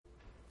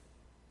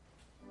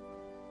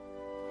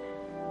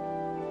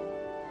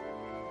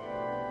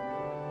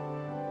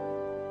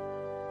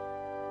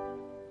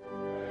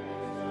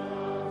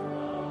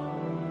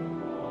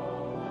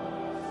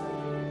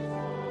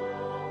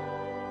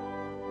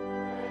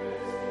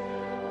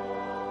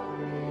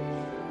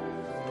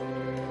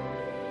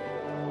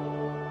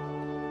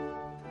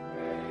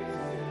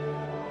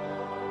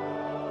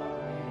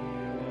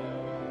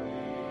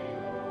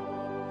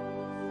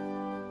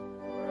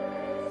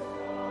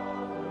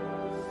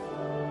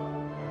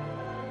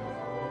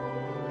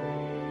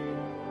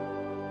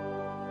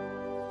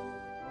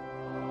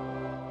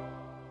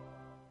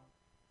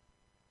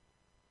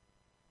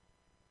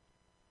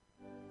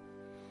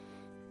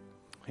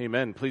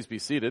Amen. Please be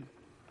seated.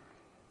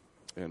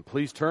 And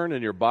please turn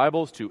in your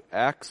Bibles to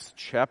Acts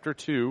chapter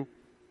 2.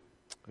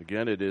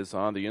 Again, it is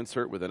on the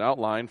insert with an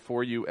outline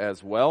for you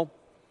as well.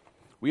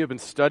 We have been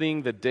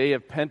studying the day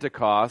of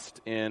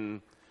Pentecost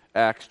in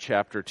Acts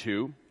chapter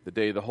 2, the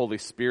day the Holy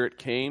Spirit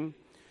came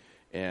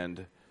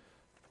and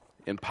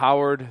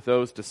empowered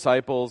those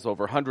disciples,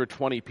 over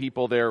 120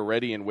 people there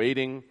ready and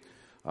waiting,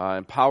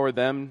 empowered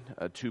them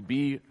to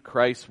be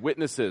Christ's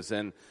witnesses.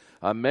 And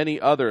many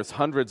others,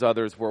 hundreds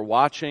others, were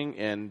watching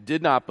and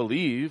did not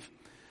believe.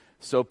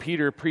 So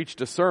Peter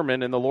preached a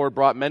sermon, and the Lord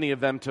brought many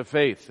of them to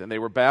faith, and they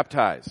were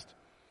baptized.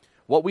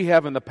 What we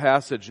have in the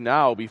passage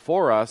now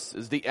before us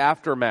is the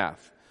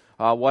aftermath,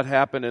 what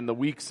happened in the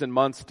weeks and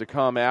months to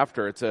come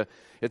after. It's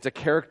a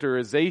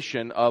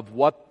characterization of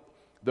what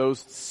those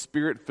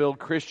Spirit-filled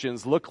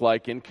Christians look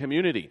like in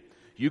community.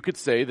 You could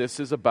say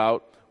this is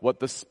about what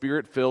the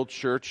Spirit-filled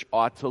church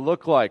ought to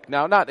look like.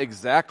 Now, not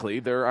exactly.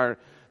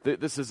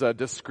 This is a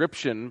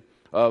description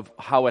of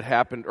how it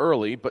happened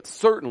early, but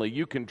certainly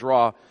you can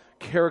draw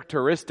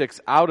characteristics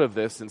out of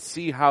this and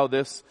see how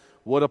this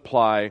would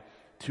apply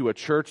to a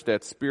church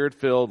that's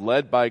Spirit-filled,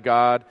 led by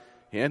God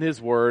and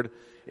His Word,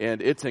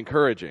 and it's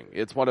encouraging.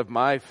 It's one of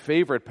my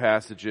favorite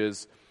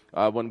passages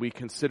when we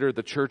consider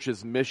the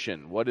church's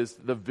mission. What is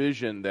the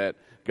vision that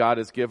God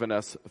has given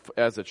us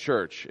as a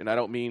church? And I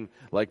don't mean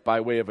like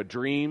by way of a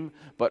dream,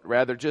 but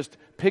rather just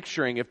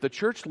picturing if the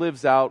church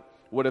lives out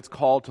what it's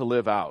called to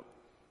live out.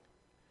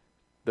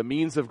 The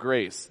means of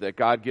grace that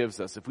God gives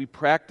us. If we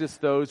practice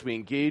those, we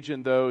engage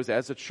in those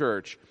as a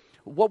church,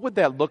 what would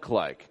that look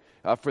like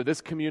for this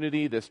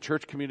community, this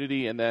church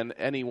community, and then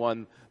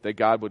anyone that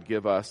God would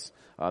give us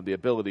the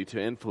ability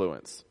to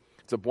influence?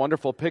 It's a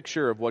wonderful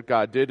picture of what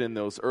God did in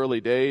those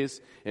early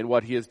days and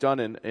what He has done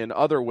in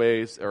other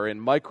ways or in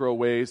micro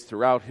ways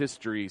throughout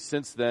history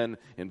since then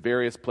in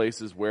various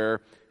places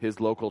where His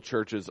local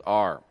churches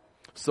are.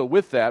 So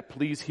with that,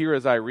 please hear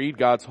as I read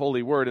God's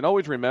holy word, and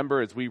always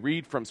remember as we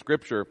read from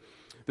Scripture,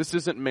 this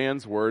isn't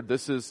man's word.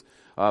 This is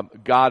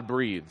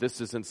God-breathed. This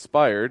is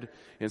inspired.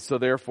 And so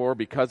therefore,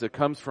 because it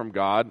comes from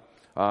God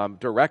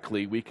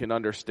directly, we can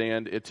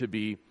understand it to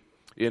be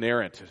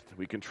inerrant.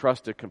 We can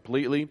trust it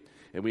completely,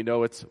 and we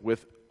know it's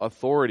with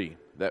authority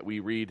that we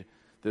read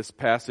this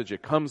passage.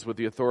 It comes with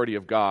the authority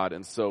of God,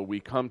 and so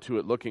we come to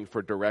it looking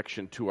for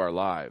direction to our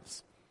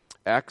lives.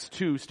 Acts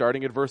 2,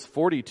 starting at verse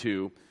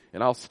 42,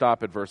 and I'll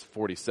stop at verse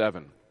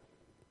 47.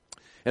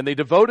 And they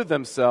devoted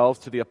themselves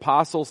to the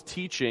apostles'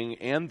 teaching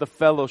and the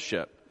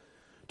fellowship,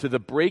 to the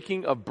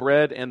breaking of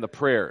bread and the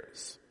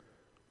prayers.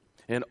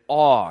 And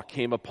awe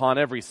came upon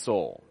every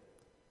soul.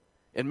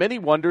 And many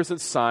wonders and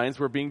signs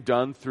were being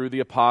done through the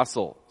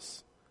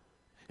apostles.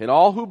 And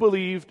all who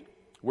believed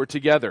were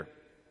together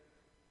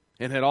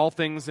and had all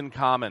things in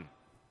common.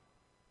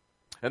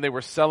 And they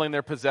were selling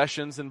their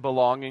possessions and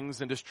belongings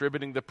and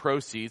distributing the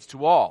proceeds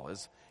to all,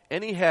 as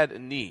any had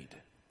need.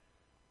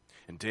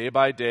 And day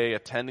by day,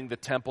 attending the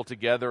temple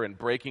together and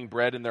breaking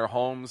bread in their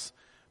homes,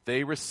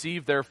 they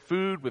received their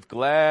food with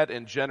glad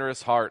and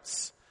generous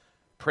hearts,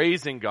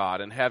 praising God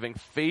and having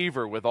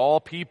favor with all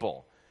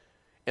people.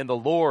 And the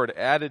Lord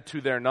added to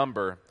their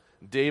number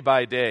day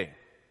by day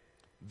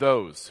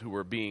those who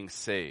were being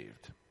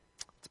saved.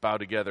 Let's bow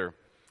together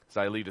as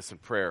I lead us in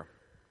prayer.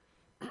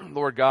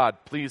 Lord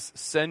God, please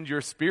send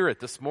your Spirit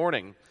this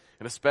morning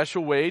in a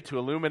special way to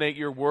illuminate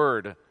your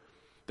word,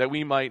 that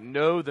we might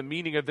know the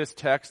meaning of this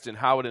text and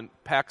how it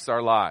impacts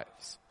our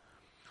lives.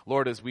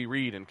 Lord, as we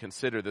read and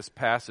consider this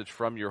passage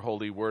from your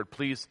holy word,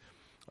 please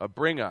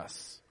bring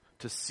us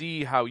to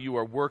see how you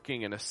are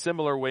working in a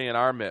similar way in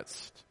our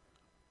midst.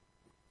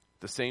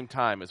 At the same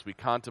time, as we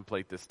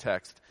contemplate this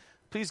text,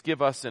 please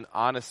give us an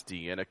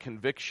honesty and a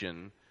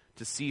conviction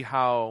to see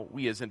how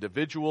we as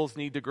individuals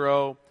need to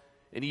grow,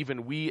 and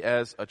even we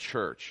as a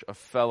church, a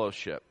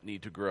fellowship,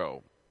 need to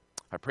grow.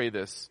 I pray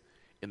this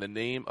in the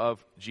name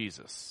of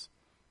Jesus.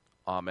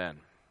 Amen.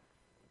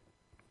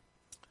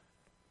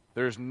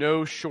 There's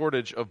no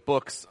shortage of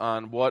books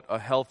on what a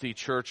healthy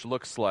church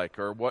looks like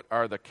or what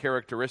are the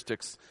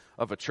characteristics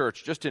of a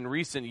church. Just in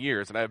recent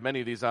years, and I have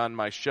many of these on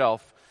my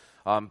shelf,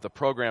 the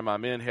program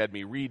I'm in had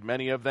me read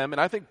many of them, and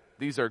I think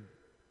these are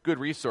good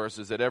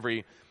resources that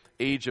every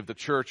age of the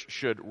church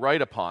should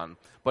write upon.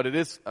 But it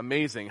is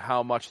amazing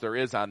how much there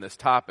is on this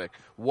topic.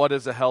 What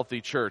is a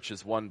healthy church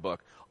is one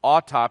book.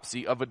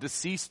 Autopsy of a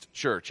deceased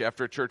church.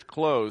 After a church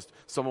closed,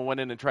 someone went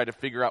in and tried to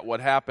figure out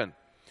what happened.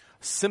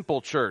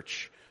 Simple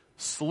church.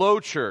 Slow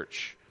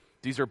church.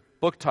 These are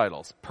book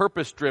titles.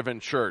 Purpose-driven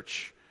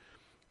church.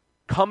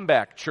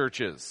 Comeback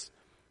churches.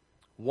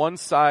 One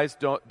size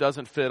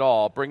doesn't fit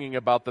all, bringing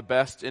about the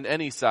best in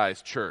any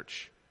size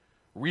church.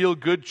 Real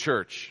good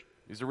church.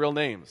 These are real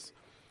names.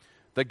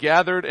 The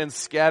gathered and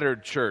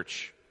scattered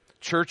church.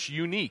 Church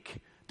unique.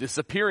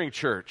 Disappearing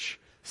church.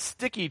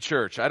 Sticky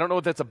church. I don't know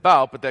what that's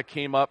about, but that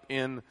came up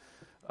in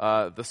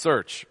the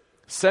search.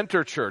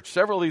 Center church.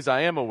 Several of these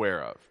I am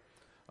aware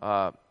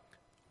of.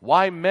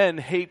 Why men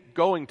hate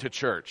going to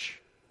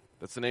church.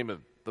 That's the name of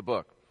the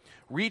book.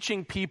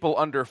 Reaching people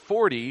under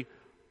 40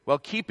 while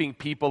keeping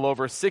people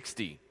over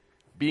 60.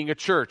 being a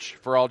church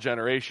for all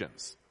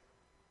generations.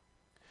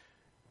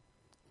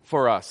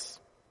 For us,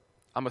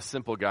 I'm a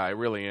simple guy, I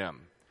really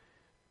am.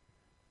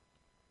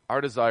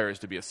 Our desire is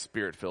to be a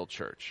Spirit-filled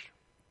church.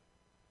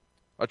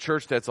 A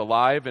church that's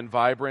alive and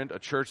vibrant, a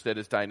church that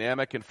is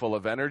dynamic and full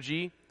of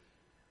energy.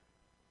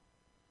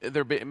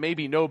 There may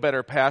be no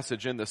better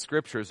passage in the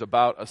Scriptures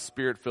about a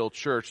Spirit-filled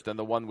church than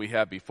the one we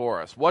have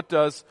before us. What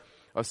does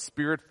a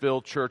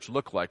Spirit-filled church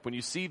look like? When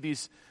you see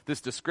this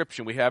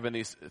description we have in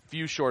these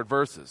few short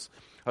verses,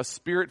 a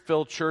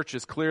Spirit-filled church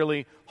is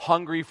clearly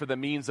hungry for the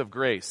means of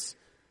grace.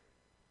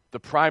 The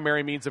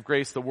primary means of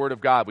grace, the Word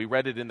of God. We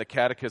read it in the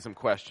Catechism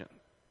question.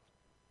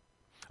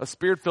 A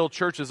Spirit-filled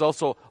church is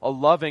also a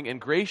loving and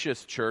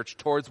gracious church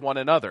towards one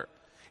another.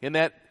 And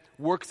that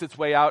works its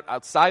way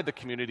outside the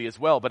community as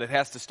well, but it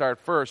has to start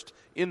first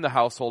in the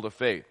household of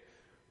faith.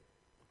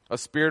 A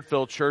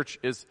Spirit-filled church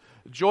is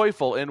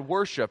joyful in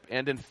worship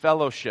and in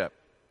fellowship.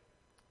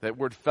 That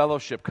word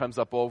fellowship comes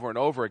up over and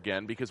over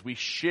again because we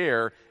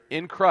share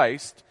in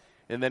Christ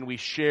and then we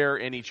share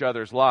in each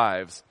other's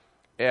lives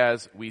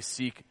as we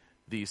seek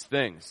these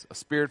things. A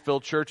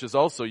Spirit-filled church is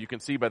also, you can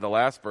see by the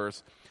last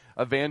verse,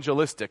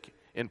 evangelistic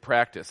in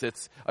practice.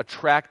 It's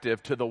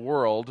attractive to the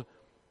world.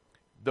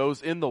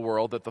 Those in the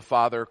world that the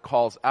Father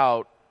calls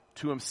out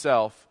to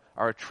himself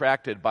are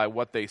attracted by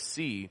what they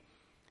see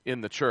in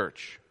the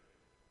church.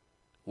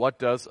 What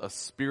does a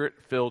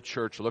Spirit-filled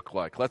church look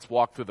like? Let's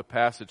walk through the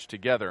passage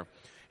together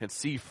and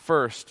see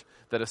first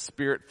that a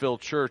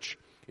Spirit-filled church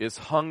is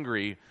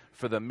hungry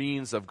for the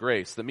means of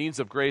grace. The means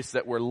of grace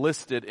that were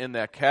listed in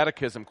that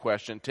catechism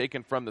question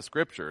taken from the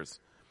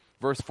Scriptures.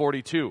 Verse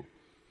 42.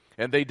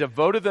 And they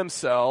devoted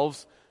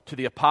themselves to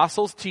the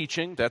apostles'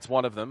 teaching, that's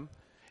one of them,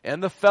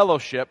 and the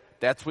fellowship,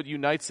 that's what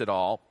unites it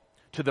all,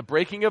 to the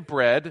breaking of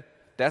bread,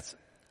 that's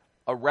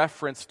a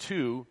reference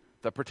to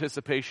the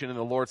participation in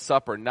the Lord's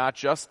Supper, not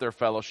just their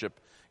fellowship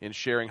in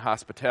sharing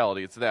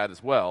hospitality, it's that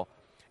as well,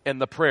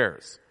 and the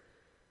prayers.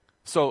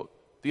 So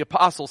the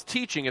apostles'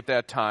 teaching at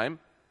that time,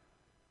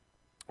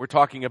 we're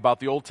talking about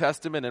the Old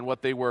Testament and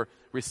what they were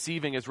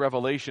receiving as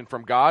revelation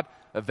from God.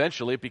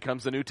 Eventually it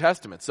becomes the New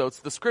Testament. So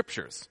it's the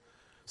Scriptures.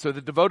 So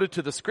they're devoted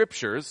to the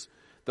Scriptures,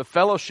 the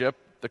fellowship,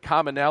 the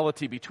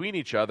commonality between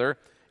each other,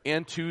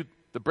 and to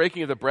the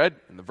breaking of the bread.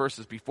 In the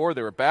verses before,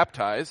 they were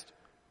baptized.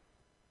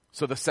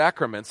 So the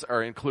sacraments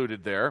are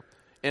included there,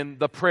 and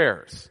the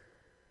prayers.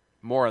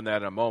 More on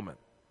that in a moment.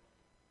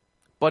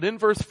 But in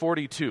verse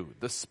 42,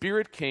 the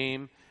Spirit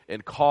came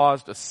and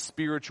caused a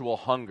spiritual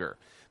hunger.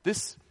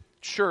 This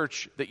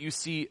church that you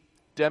see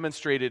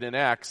demonstrated in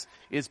Acts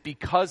is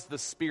because the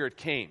Spirit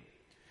came.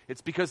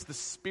 It's because the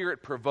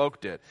Spirit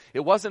provoked it.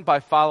 It wasn't by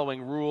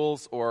following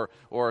rules or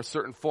a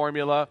certain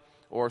formula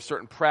or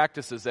certain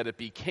practices that it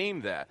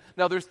became that.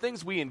 Now, there's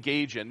things we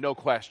engage in, no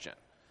question.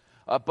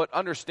 But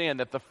understand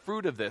that the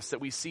fruit of this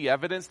that we see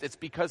evidenced, it's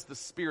because the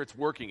Spirit's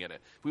working in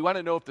it. If we want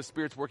to know if the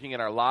Spirit's working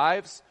in our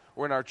lives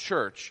or in our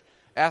church,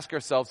 ask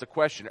ourselves the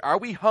question, are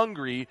we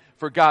hungry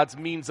for God's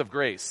means of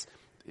grace?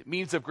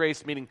 Means of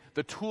grace meaning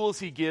the tools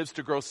He gives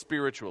to grow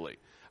spiritually.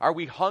 Are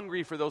we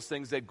hungry for those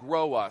things that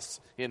grow us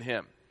in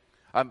Him?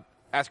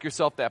 Ask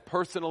yourself that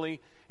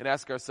personally and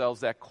ask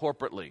ourselves that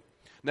corporately.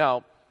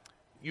 Now,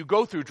 you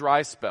go through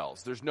dry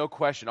spells. There's no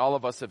question. All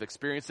of us have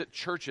experienced it.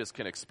 Churches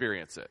can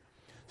experience it.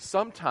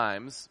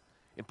 Sometimes,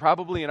 and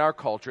probably in our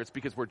culture, it's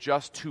because we're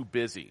just too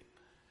busy.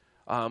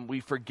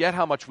 We forget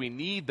how much we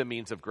need the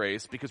means of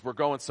grace because we're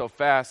going so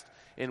fast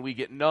and we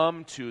get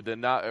numb to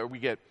we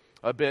get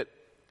a bit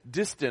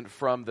distant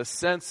from the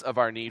sense of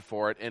our need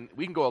for it, and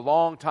we can go a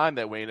long time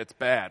that way and it's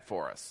bad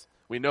for us.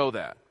 We know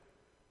that.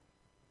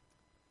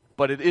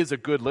 But it is a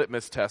good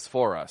litmus test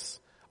for us.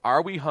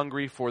 Are we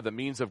hungry for the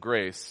means of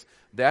grace?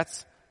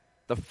 That's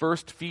the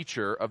first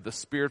feature of the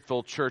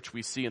Spirit-filled church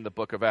we see in the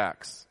book of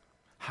Acts.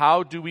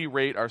 How do we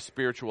rate our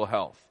spiritual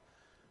health?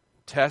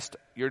 Test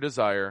your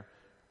desire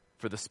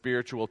for the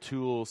spiritual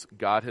tools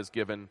God has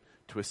given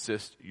to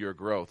assist your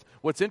growth.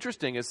 What's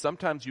interesting is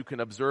sometimes you can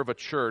observe a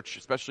church,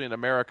 especially in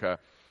America,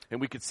 and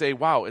we could say,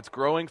 wow, it's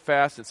growing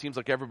fast. It seems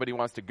like everybody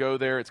wants to go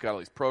there. It's got all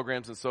these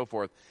programs and so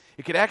forth.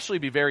 It could actually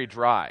be very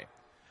dry.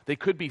 They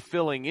could be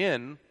filling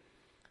in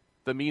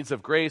the means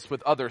of grace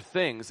with other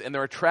things, and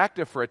they're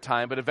attractive for a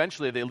time, but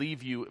eventually they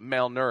leave you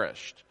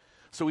malnourished.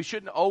 So we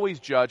shouldn't always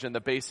judge on the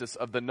basis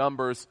of the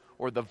numbers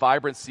or the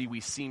vibrancy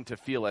we seem to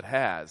feel it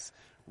has.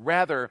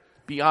 Rather,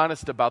 be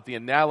honest about the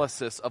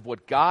analysis of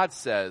what God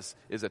says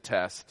is a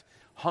test,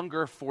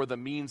 hunger for the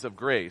means of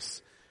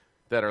grace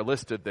that are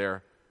listed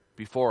there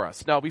before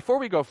us. Now, before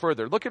we go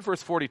further, look at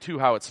verse 42,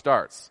 how it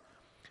starts.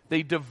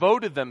 They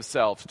devoted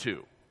themselves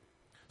to.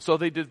 So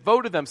they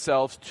devoted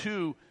themselves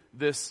to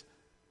this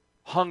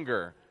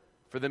hunger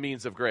for the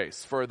means of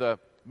grace, for the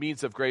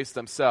means of grace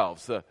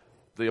themselves,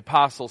 the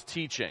apostles'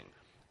 teaching,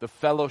 the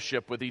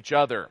fellowship with each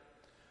other,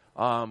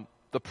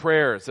 the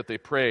prayers that they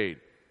prayed,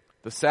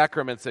 the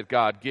sacraments that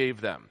God gave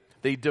them.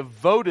 They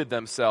devoted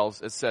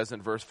themselves, it says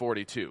in verse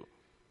 42.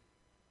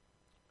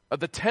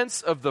 The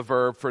tense of the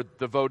verb for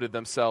devoted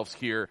themselves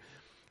here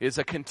is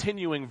a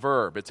continuing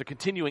verb. It's a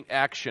continuing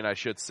action, I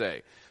should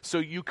say. So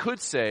you could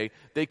say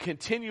they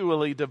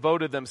continually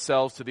devoted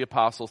themselves to the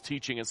apostles'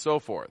 teaching and so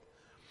forth.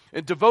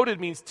 And devoted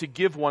means to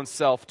give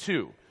oneself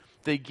to.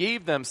 They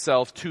gave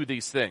themselves to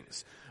these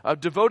things.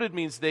 Devoted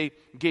means they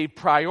gave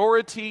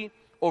priority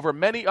over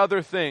many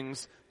other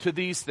things to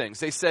these things.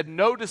 They said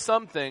no to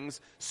some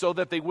things so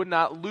that they would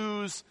not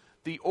lose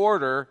the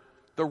order,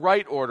 the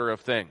right order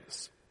of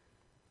things.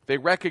 They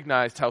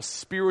recognized how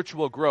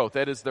spiritual growth,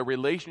 that is the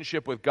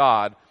relationship with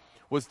God,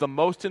 was the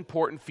most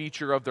important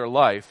feature of their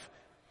life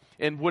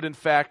and would in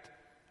fact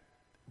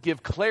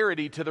give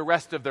clarity to the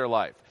rest of their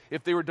life.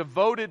 If they were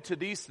devoted to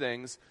these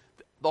things,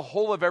 the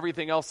whole of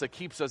everything else that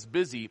keeps us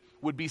busy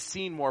would be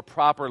seen more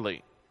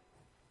properly.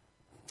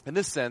 In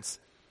this sense,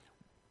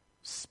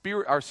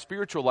 our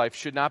spiritual life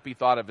should not be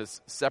thought of as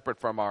separate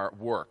from our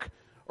work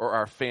or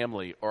our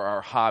family or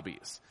our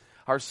hobbies.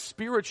 Our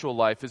spiritual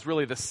life is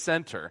really the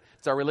center.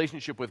 It's our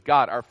relationship with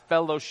God, our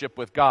fellowship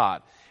with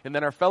God. And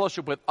then our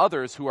fellowship with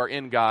others who are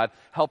in God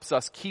helps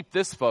us keep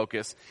this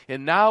focus.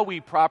 And now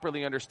we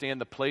properly understand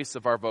the place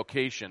of our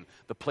vocation,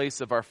 the place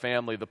of our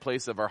family, the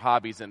place of our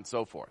hobbies, and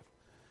so forth.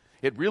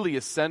 It really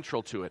is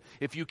central to it.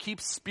 If you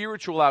keep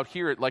spiritual out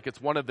here like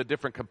it's one of the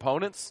different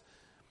components,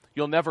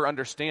 you'll never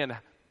understand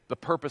the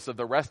purpose of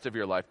the rest of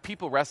your life.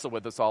 People wrestle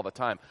with this all the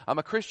time. I'm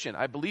a Christian.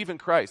 I believe in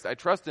Christ. I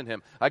trust in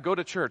Him. I go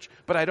to church,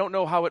 but I don't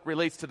know how it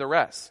relates to the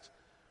rest.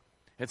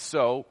 And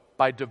so,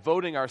 by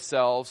devoting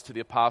ourselves to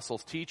the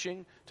apostles'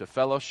 teaching, to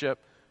fellowship,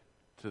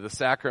 to the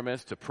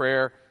sacraments, to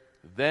prayer,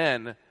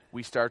 then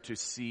we start to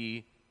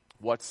see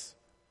what's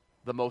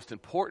the most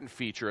important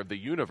feature of the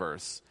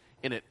universe,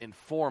 and it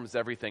informs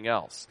everything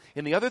else.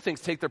 And the other things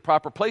take their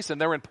proper place,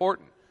 and they're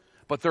important.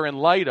 But they're in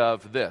light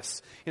of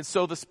this. And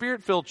so the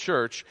Spirit-filled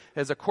church,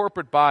 as a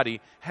corporate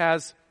body,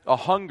 has a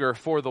hunger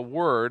for the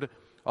Word,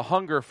 a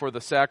hunger for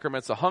the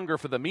sacraments, a hunger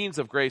for the means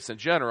of grace in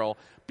general,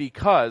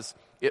 because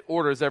it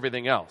orders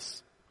everything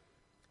else.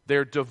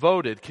 They're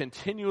devoted,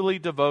 continually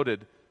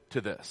devoted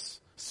to this.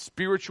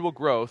 Spiritual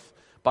growth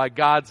by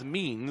God's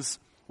means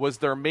was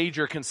their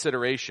major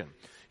consideration.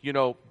 You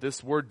know,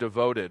 this word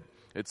devoted,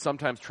 it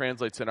sometimes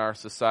translates in our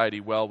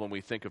society well when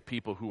we think of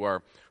people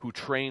who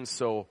train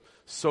so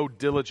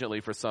diligently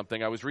for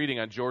something. I was reading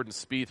on Jordan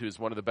Spieth, who's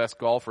one of the best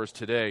golfers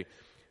today,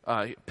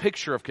 a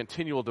picture of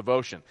continual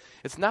devotion.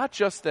 It's not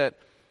just that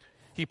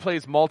he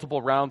plays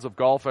multiple rounds of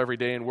golf every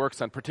day and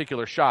works on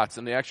particular shots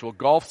and the actual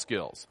golf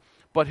skills,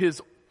 but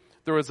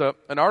there was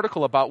an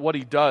article about what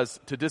he does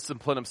to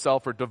discipline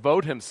himself or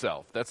devote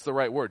himself. That's the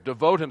right word.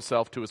 Devote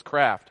himself to his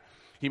craft.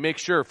 He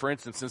makes sure, for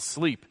instance, in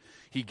sleep,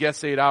 he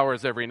gets 8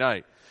 hours every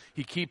night.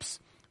 He keeps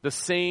the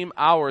same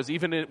hours,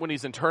 even when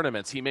he's in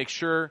tournaments. He makes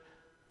sure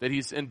that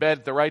he's in bed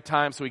at the right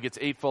time so he gets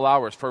 8 full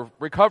hours for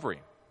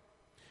recovery.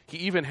 He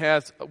even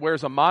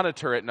wears a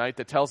monitor at night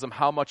that tells him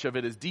how much of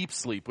it is deep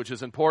sleep, which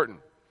is important.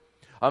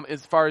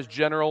 As far as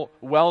general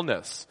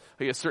wellness,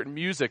 he has certain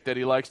music that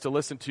he likes to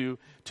listen to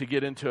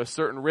get into a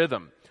certain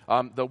rhythm.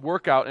 The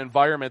workout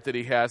environment that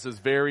he has is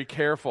very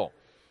careful.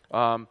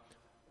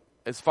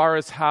 As far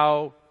as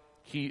how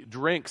he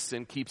drinks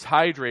and keeps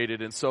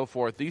hydrated and so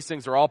forth, these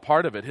things are all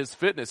part of it. His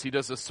fitness, he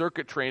does a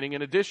circuit training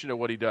in addition to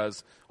what he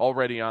does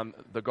already on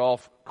the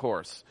golf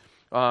course.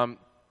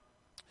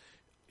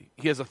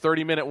 He has a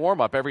 30-minute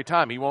warm-up every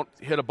time. He won't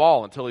hit a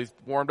ball until he's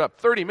warmed up.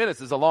 30 minutes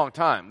is a long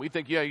time. We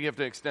think, yeah, you have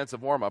an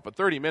extensive warm-up, but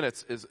 30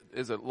 minutes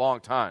is a long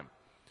time.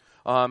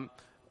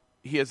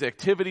 He has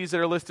activities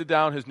that are listed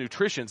down. His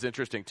nutrition's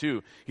interesting,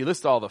 too. He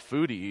lists all the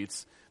food he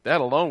eats. That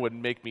alone would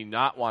make me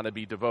not want to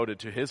be devoted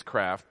to his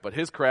craft. But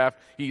his craft,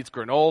 he eats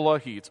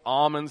granola, he eats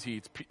almonds, he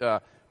eats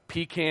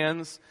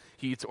pecans,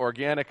 he eats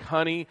organic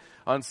honey,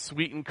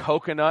 unsweetened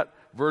coconut,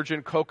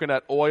 virgin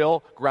coconut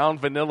oil,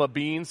 ground vanilla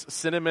beans,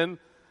 cinnamon,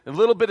 and a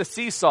little bit of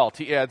sea salt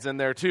he adds in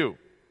there too.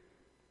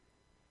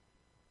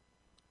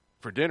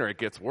 For dinner, it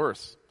gets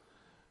worse.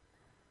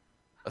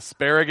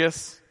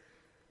 Asparagus,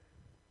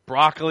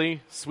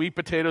 broccoli, sweet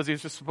potatoes.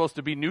 He's just supposed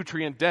to be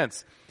nutrient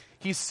dense.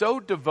 He's so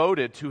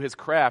devoted to his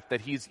craft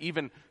that he's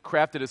even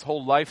crafted his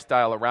whole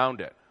lifestyle around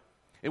it.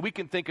 And we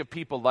can think of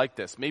people like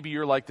this. Maybe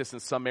you're like this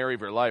in some area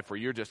of your life where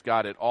you just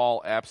got it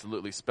all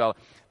absolutely spelled.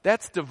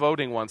 That's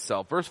devoting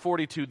oneself. Verse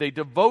 42, they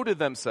devoted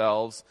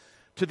themselves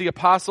to the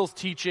apostles'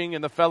 teaching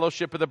and the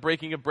fellowship of the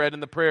breaking of bread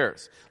and the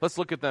prayers. Let's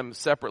look at them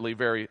separately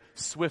very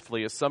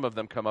swiftly as some of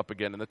them come up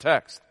again in the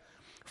text.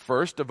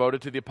 First,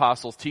 devoted to the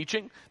apostles'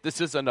 teaching. This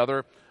is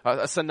another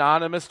a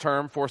synonymous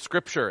term for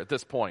Scripture at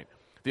this point.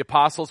 The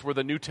apostles were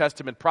the New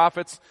Testament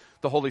prophets.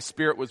 The Holy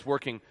Spirit was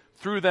working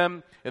through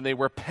them, and they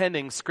were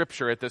penning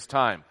Scripture at this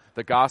time.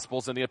 The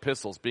Gospels and the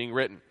epistles being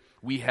written.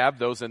 We have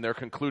those in their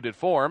concluded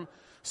form.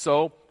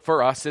 So,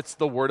 for us, it's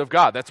the Word of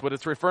God. That's what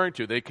it's referring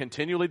to. They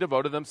continually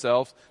devoted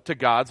themselves to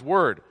God's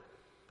Word.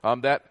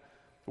 That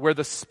where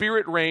the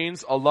Spirit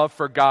reigns, a love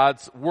for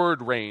God's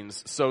Word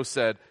reigns, so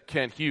said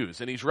Kent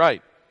Hughes. And he's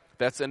right.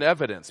 That's an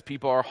evidence.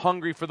 People are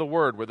hungry for the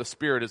Word where the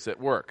Spirit is at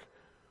work.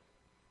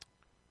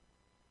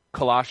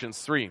 Colossians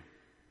 3.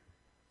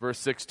 Verse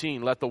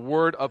 16, let the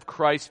word of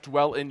Christ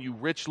dwell in you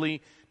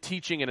richly,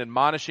 teaching and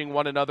admonishing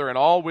one another in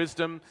all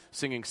wisdom,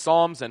 singing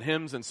psalms and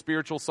hymns and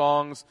spiritual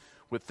songs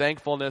with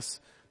thankfulness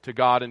to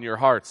God in your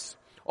hearts.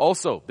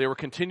 Also, they were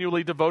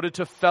continually devoted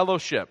to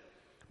fellowship.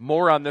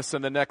 More on this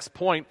in the next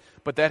point,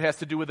 but that has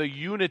to do with a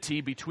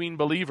unity between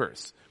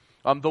believers.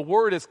 The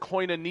word is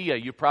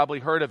koinonia. You've probably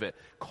heard of it.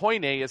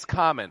 Koine is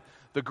common.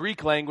 The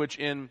Greek language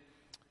in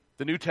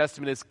the New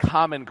Testament is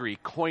common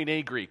Greek,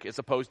 Koine Greek, as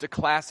opposed to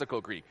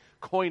classical Greek.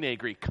 Koine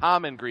Greek,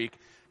 common Greek.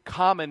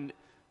 Common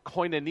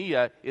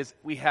koinonia is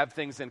we have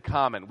things in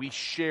common. We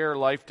share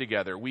life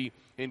together. We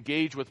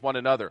engage with one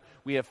another.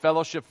 We have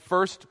fellowship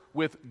first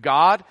with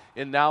God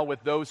and now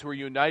with those who are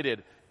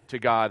united to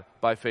God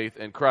by faith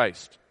in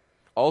Christ.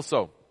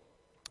 Also,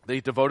 they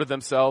devoted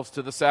themselves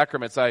to the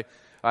sacraments.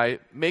 I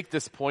make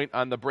this point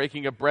on the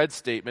breaking of bread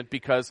statement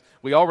because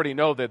we already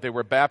know that they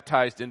were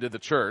baptized into the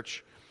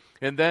church.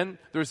 And then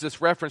there's this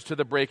reference to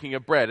the breaking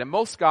of bread. And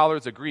most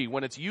scholars agree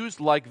when it's used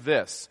like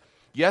this,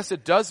 yes,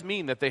 it does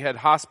mean that they had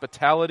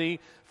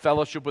hospitality,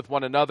 fellowship with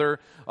one another,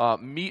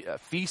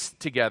 feast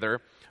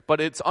together.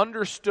 But it's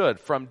understood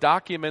from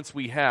documents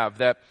we have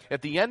that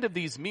at the end of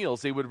these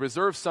meals, they would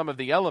reserve some of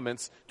the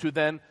elements to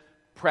then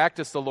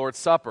practice the Lord's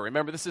Supper.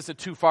 Remember, this isn't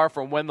too far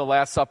from when the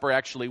Last Supper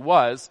actually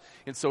was,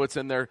 and so it's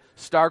in their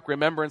stark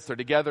remembrance. They're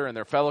together and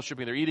they're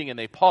fellowshipping, they're eating, and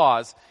they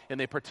pause and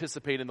they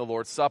participate in the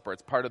Lord's Supper.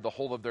 It's part of the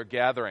whole of their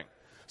gathering.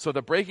 So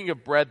the breaking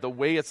of bread, the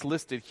way it's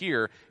listed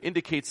here,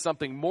 indicates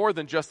something more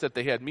than just that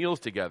they had meals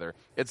together.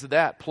 It's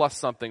that plus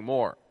something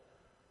more.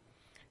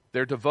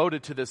 They're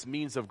devoted to this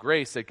means of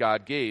grace that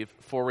God gave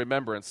for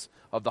remembrance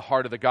of the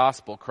heart of the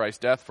gospel, Christ's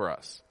death for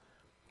us.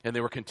 And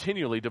they were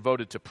continually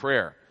devoted to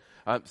prayer.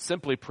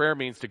 Simply, prayer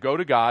means to go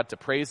to God, to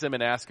praise Him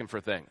and ask Him for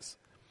things.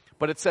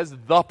 But it says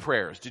the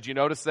prayers. Did you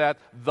notice that?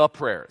 The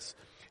prayers.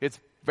 It's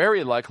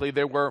very likely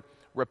there were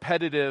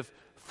repetitive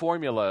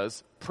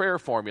formulas, prayer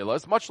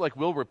formulas, much like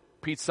we'll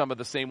repeat some of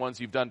the same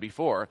ones you've done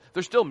before.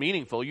 They're still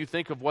meaningful. You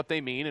think of what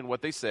they mean and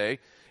what they say,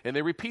 and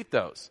they repeat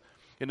those.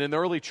 And in the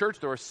early church,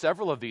 there were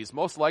several of these,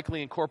 most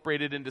likely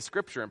incorporated into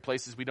Scripture in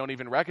places we don't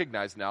even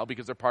recognize now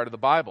because they're part of the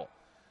Bible.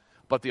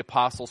 But the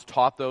apostles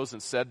taught those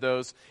and said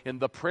those, and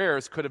the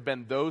prayers could have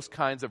been those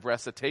kinds of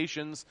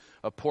recitations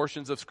of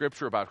portions of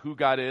Scripture about who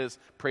God is,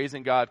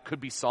 praising God, could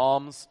be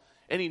psalms,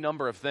 any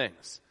number of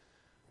things.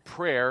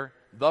 Prayer,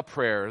 the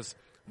prayers,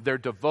 they're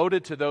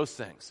devoted to those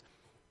things.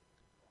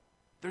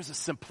 There's a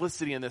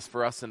simplicity in this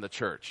for us in the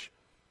church.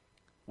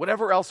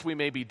 Whatever else we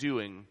may be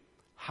doing,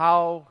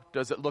 how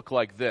does it look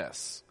like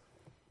this?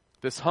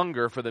 This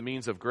hunger for the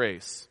means of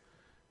grace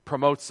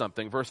promotes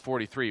something. Verse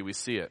 43, we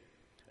see it.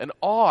 An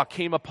awe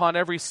came upon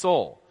every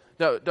soul.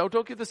 Now,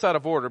 don't get this out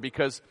of order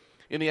because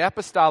in the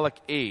apostolic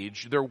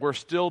age, there were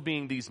still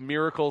being these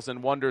miracles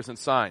and wonders and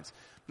signs.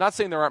 I'm not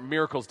saying there aren't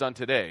miracles done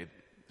today.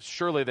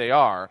 Surely they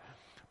are.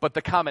 But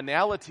the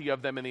commonality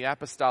of them in the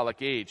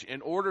apostolic age,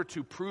 in order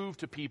to prove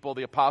to people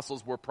the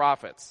apostles were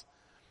prophets,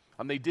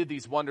 they did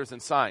these wonders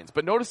and signs.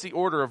 But notice the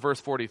order of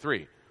verse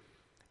 43.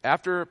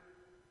 After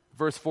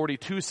verse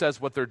 42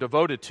 says what they're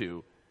devoted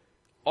to,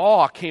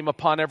 awe came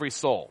upon every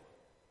soul.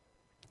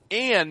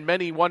 And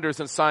many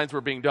wonders and signs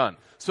were being done.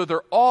 So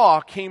their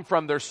awe came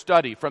from their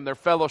study, from their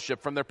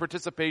fellowship, from their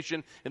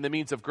participation in the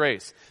means of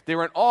grace. They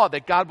were in awe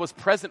that God was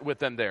present with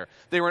them there.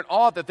 They were in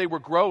awe that they were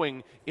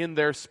growing in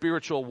their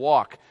spiritual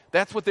walk.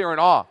 That's what they were in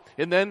awe.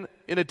 And then,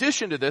 in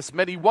addition to this,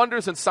 many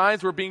wonders and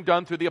signs were being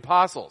done through the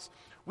apostles.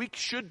 We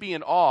should be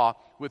in awe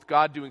with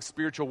God doing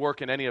spiritual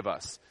work in any of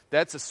us.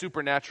 That's a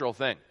supernatural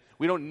thing.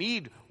 We don't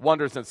need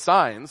wonders and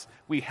signs.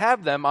 We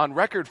have them on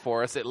record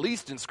for us, at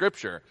least in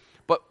Scripture.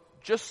 But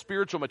just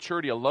spiritual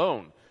maturity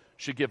alone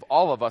should give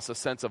all of us a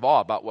sense of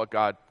awe about what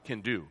God can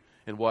do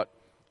and what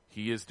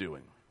He is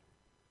doing.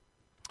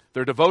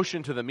 Their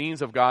devotion to the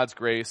means of God's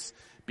grace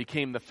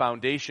became the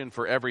foundation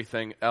for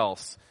everything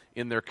else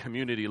in their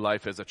community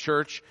life as a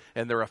church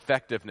and their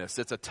effectiveness.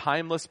 It's a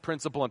timeless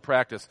principle and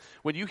practice.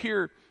 When you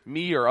hear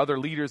me or other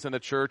leaders in the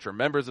church or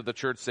members of the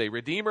church say,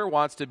 Redeemer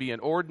wants to be an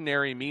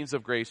ordinary means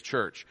of grace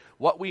church,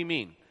 what we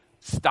mean,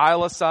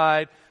 style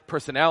aside,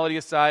 personality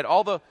aside,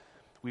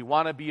 we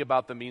want to be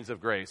about the means of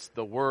grace,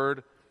 the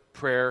word,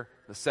 prayer,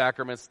 the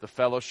sacraments, the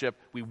fellowship.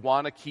 We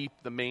want to keep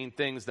the main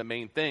things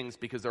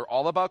because they're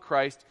all about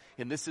Christ,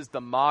 and this is the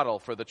model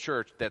for the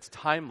church that's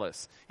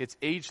timeless, it's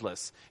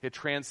ageless, it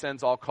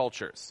transcends all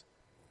cultures.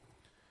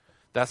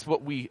 That's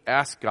what we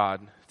ask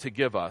God to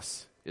give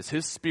us, is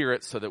His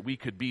Spirit so that we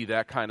could be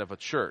that kind of a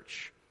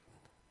church.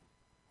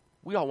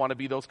 We all want to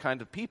be those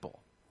kind of people.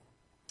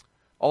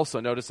 Also,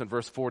 notice in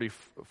verse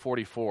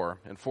 44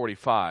 and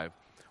 45,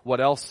 what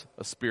else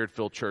a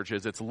Spirit-filled church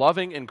is. It's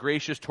loving and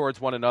gracious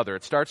towards one another.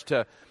 It starts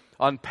to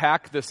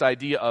unpack this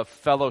idea of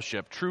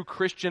fellowship. True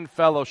Christian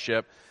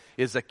fellowship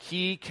is a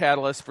key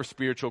catalyst for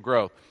spiritual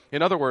growth.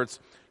 In other words,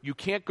 you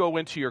can't go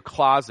into your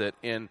closet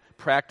and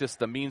practice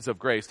the means of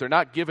grace. They're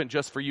not given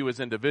just for you as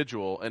an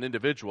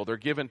individual. They're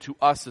given to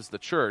us as the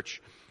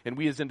church. And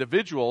we as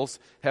individuals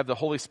have the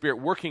Holy Spirit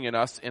working in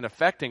us and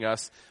affecting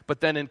us.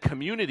 But then in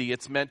community,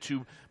 it's meant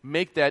to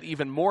make that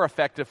even more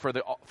effective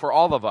for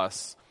all of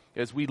us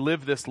as we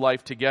live this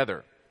life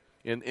together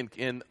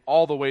in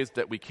all the ways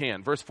that we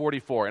can. Verse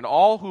 44, and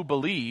all who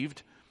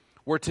believed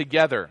were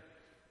together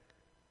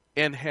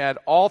and had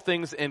all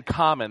things in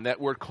common. That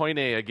word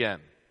koine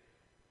again.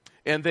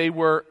 And they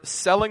were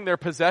selling their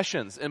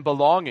possessions and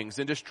belongings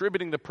and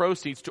distributing the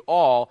proceeds to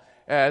all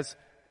as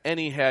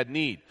any had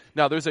need.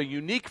 Now, there's a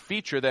unique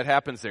feature that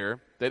happens there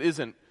that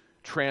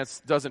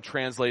doesn't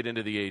translate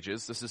into the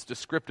ages. This is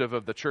descriptive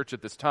of the church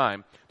at this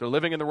time. They're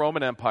living in the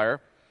Roman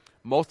Empire.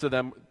 Most of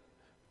them,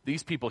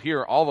 these people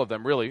here, all of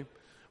them really,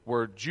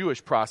 were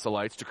Jewish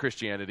proselytes to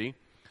Christianity.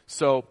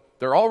 So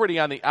they're already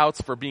on the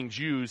outs for being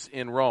Jews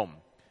in Rome.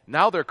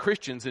 Now they're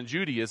Christians in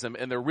Judaism,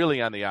 and they're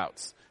really on the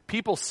outs.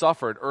 People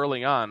suffered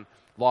early on,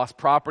 lost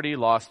property,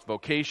 lost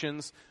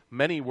vocations.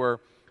 Many were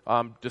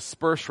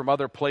dispersed from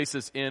other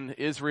places in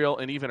Israel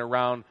and even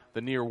around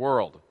the near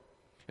world.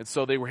 And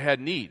so they had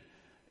need.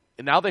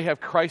 And now they have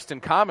Christ in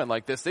common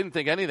like this. They didn't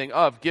think anything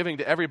of giving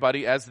to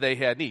everybody as they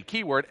had need.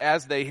 Keyword,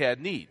 as they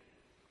had need.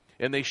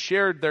 And they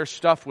shared their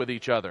stuff with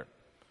each other.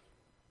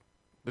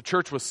 The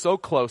church was so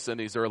close in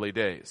these early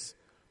days.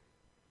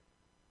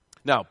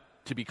 Now,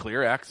 to be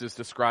clear, Acts is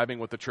describing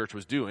what the church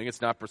was doing.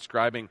 It's not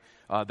prescribing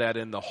that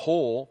in the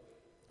whole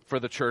for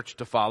the church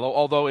to follow,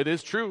 although it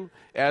is true,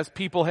 as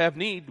people have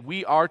need,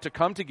 we are to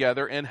come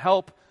together and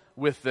help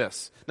with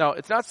this. Now,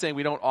 it's not saying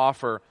we don't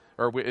offer,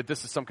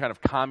 this is some kind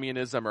of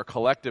communism or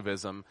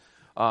collectivism.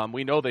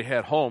 We know they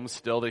had homes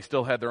still. They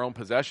still had their own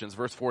possessions.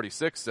 Verse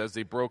 46 says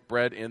they broke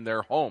bread in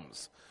their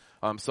homes.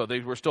 So they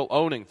were still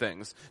owning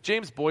things.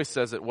 James Boyce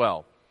says it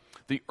well.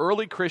 The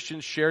early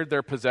Christians shared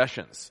their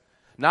possessions,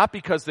 not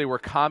because they were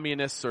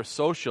communists or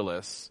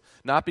socialists,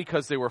 not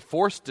because they were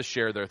forced to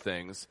share their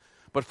things,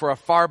 but for a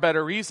far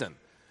better reason.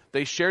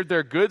 They shared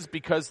their goods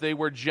because they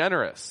were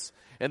generous.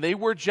 And they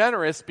were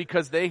generous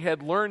because they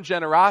had learned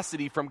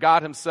generosity from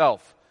God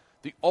himself,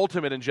 the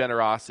ultimate in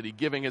generosity,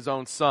 giving his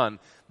own son.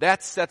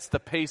 That sets the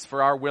pace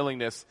for our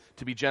willingness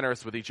to be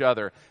generous with each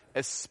other,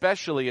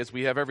 especially as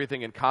we have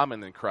everything in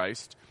common in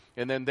Christ.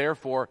 And then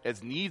therefore,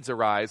 as needs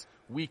arise,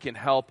 we can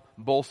help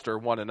bolster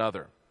one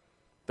another.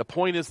 The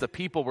point is the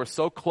people were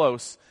so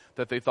close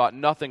that they thought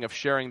nothing of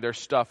sharing their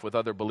stuff with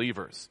other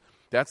believers.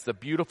 That's the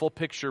beautiful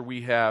picture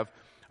we have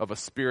of a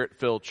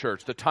Spirit-filled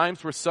church. The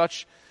times were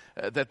such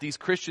that these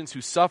Christians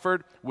who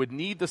suffered would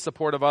need the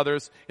support of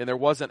others, and there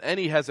wasn't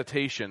any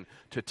hesitation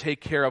to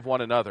take care of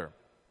one another.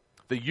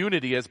 The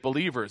unity as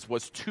believers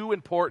was too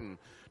important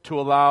to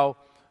allow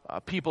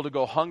people to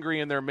go hungry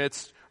in their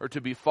midst or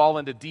to fall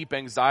into deep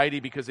anxiety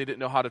because they didn't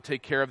know how to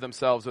take care of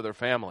themselves or their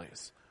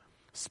families.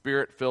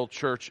 Spirit-filled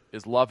church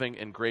is loving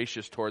and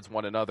gracious towards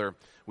one another.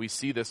 We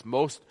see this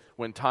most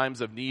when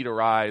times of need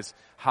arise.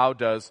 How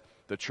does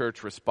the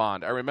church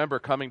respond? I remember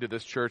coming to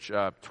this church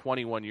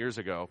 21 years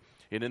ago,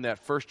 and in that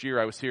first year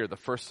I was here, the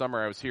first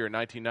summer I was here in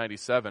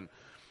 1997,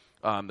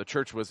 the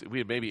church we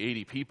had maybe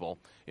 80 people,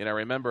 and I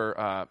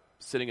remember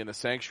sitting in the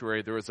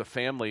sanctuary. There was a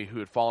family who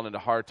had fallen into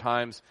hard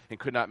times and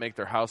could not make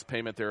their house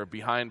payment. They were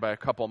behind by a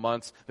couple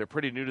months. They're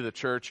pretty new to the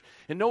church,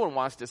 and no one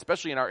wants to,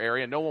 especially in our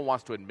area, no one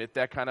wants to admit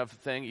that kind of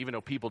thing, even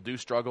though people do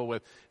struggle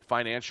with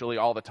financially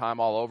all the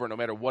time, all over, no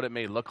matter what it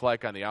may look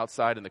like on the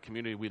outside in the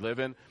community we live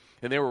in.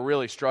 And they were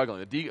really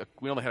struggling.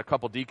 We only had a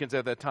couple deacons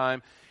at that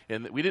time,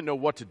 and we didn't know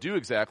what to do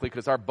exactly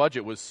because our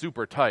budget was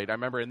super tight. I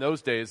remember in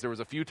those days there was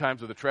a few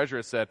times where the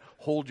treasurer said,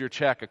 hold your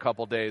check a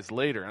couple days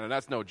later, and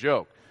that's no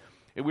joke.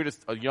 And we were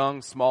just a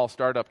young, small,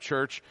 startup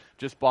church,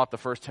 just bought the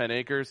first 10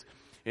 acres.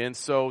 And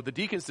so the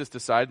deacons just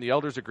decided, and the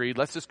elders agreed,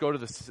 let's just go to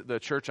the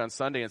church on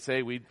Sunday and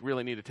say we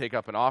really need to take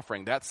up an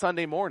offering that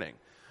Sunday morning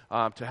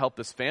to help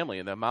this family.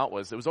 And the amount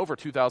was over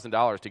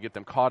 $2,000 to get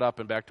them caught up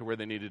and back to where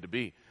they needed to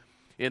be.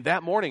 And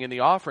that morning in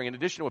the offering, in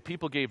addition to what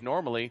people gave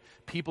normally,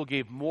 people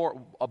gave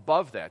more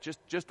above that.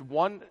 Just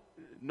one,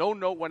 no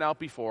note went out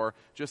before,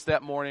 just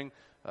that morning,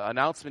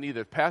 announcement,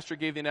 either the pastor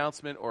gave the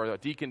announcement or a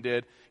deacon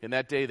did, and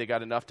that day they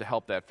got enough to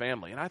help that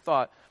family. And I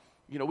thought,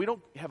 we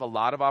don't have a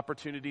lot of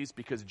opportunities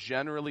because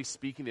generally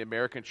speaking, the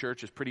American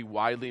church is pretty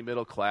widely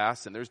middle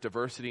class and there's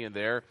diversity in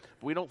there,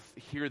 but we don't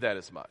hear that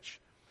as much.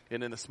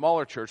 And in the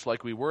smaller church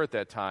like we were at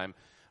that time,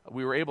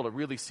 we were able to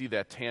really see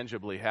that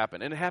tangibly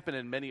happen. And it happened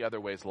in many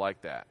other ways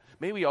like that.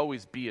 May we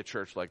always be a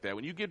church like that.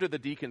 When you give to the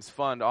Deacons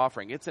Fund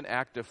offering, it's an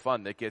active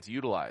fund that gets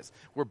utilized.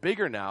 We're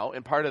bigger now,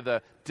 and part of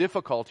the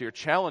difficulty or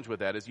challenge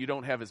with that is you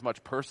don't have as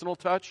much personal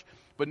touch,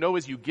 but know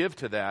as you give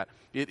to that,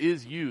 it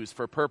is used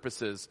for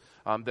purposes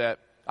that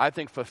I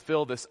think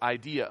fulfill this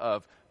idea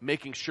of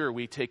making sure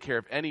we take care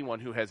of anyone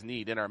who has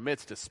need in our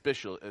midst,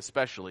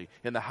 especially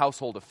in the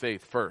household of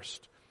faith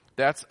first.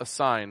 That's a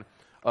sign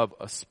of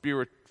a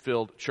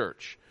Spirit-filled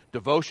church.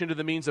 Devotion to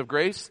the means of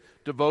grace,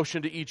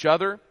 devotion to each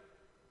other,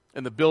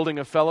 and the building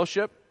of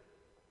fellowship.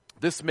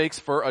 This makes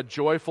for a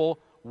joyful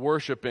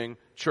worshiping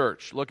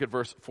church. Look at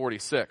verse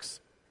 46.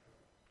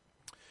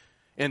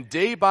 And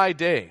day by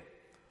day,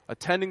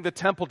 attending the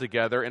temple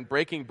together and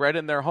breaking bread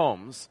in their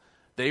homes,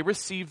 they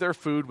received their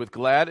food with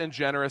glad and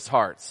generous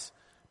hearts,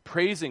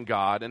 praising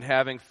God and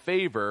having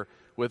favor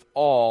with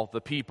all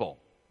the people.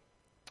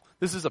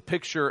 This is a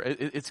picture,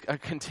 it's a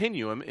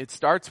continuum. It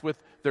starts with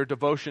their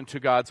devotion to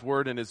God's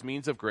word and his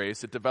means of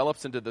grace. It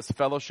develops into this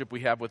fellowship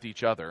we have with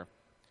each other.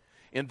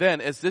 And then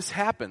as this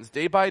happens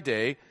day by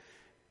day,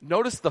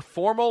 notice the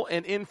formal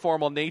and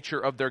informal nature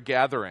of their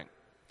gathering.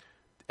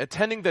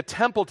 Attending the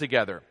temple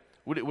together.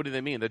 What do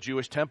they mean? The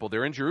Jewish temple.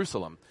 They're in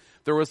Jerusalem.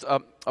 There was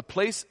a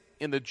place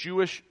in the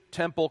Jewish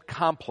temple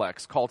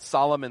complex called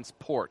Solomon's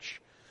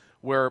Porch,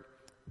 where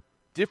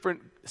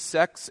different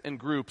sects and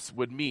groups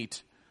would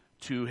meet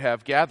to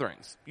have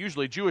gatherings,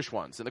 usually Jewish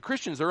ones. And the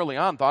Christians early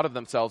on thought of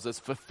themselves as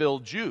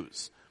fulfilled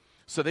Jews.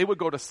 So they would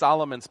go to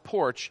Solomon's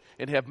Porch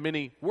and have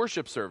many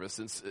worship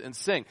services and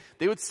sing.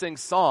 They would sing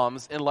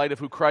psalms in light of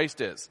who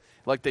Christ is.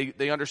 Like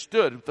they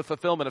understood the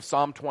fulfillment of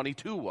Psalm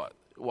 22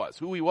 was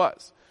who he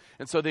was.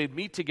 And so they'd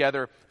meet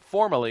together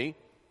formally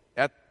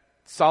at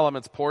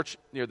Solomon's Porch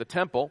near the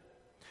temple,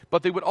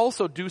 but they would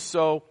also do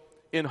so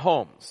in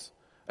homes,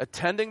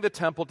 attending the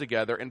temple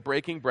together and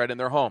breaking bread in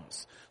their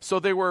homes. So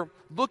they were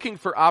looking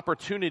for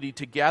opportunity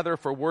to gather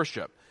for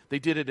worship. They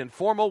did it in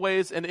formal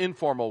ways and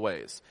informal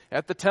ways,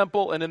 at the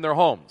temple and in their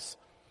homes.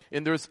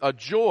 And there's a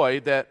joy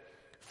that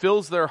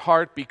fills their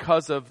heart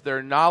because of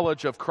their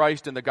knowledge of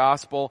Christ and the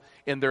gospel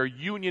and their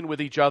union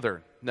with each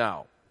other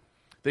now.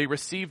 They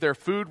receive their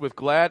food with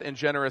glad and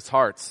generous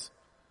hearts.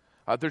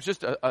 There's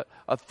just a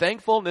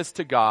thankfulness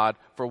to God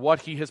for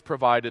what he has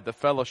provided, the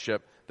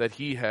fellowship that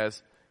he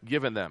has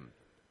given them.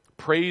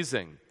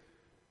 Praising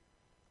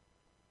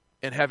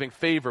and having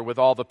favor with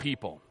all the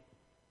people.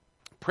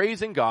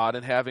 Praising God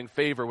and having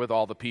favor with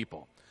all the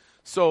people.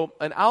 So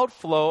an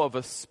outflow of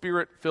a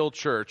spirit-filled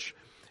church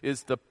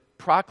is the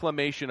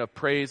proclamation of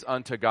praise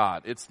unto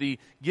God. It's the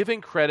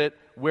giving credit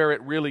where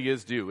it really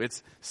is due.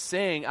 It's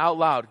saying out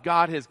loud,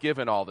 God has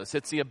given all this.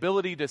 It's the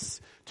ability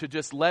to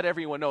just let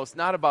everyone know it's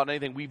not about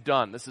anything we've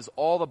done. This is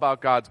all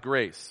about God's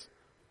grace.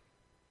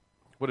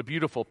 What a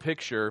beautiful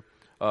picture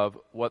of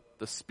what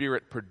the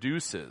Spirit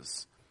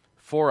produces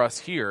for us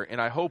here,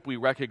 and I hope we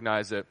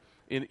recognize it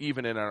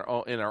even in our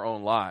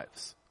own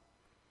lives.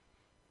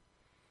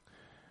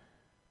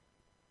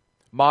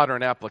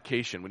 Modern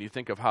application, when you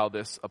think of how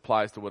this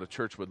applies to what a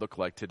church would look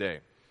like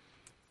today.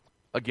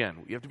 Again,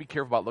 you have to be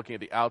careful about looking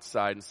at the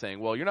outside and saying,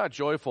 well, you're not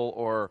joyful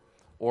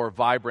or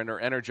vibrant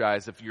or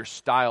energized if your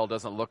style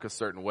doesn't look a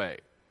certain way.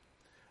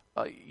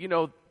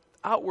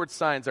 Outward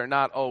signs are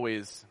not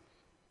always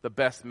the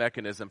best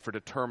mechanism for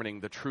determining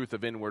the truth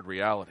of inward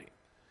reality.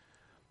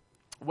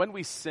 When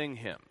we sing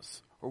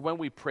hymns, or when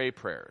we pray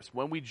prayers,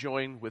 when we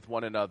join with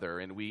one another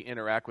and we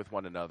interact with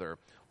one another,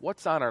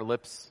 what's on our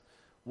lips?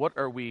 What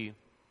are we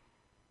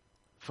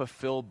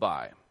fulfilled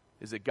by?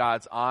 Is it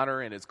God's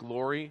honor and his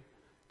glory?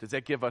 Does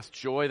that give us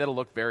joy? That'll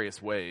look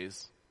various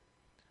ways.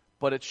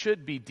 But it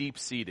should be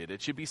deep-seated.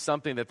 It should be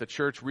something that the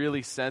church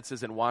really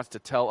senses and wants to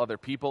tell other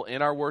people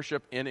in our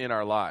worship and in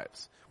our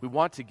lives. We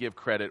want to give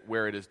credit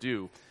where it is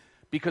due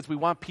because we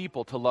want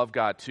people to love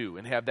God too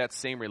and have that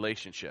same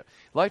relationship.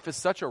 Life is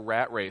such a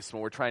rat race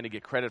when we're trying to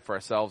get credit for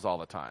ourselves all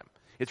the time.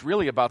 It's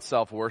really about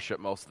self-worship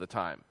most of the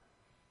time.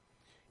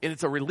 And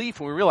it's a relief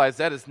when we realize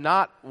that is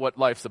not what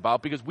life's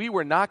about, because we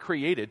were not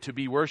created to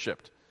be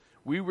worshiped.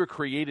 We were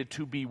created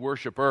to be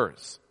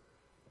worshipers.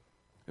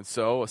 And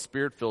so a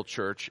Spirit-filled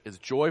church is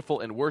joyful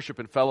in worship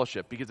and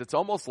fellowship, because it's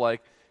almost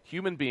like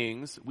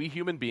we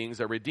human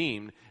beings are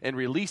redeemed and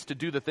released to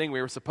do the thing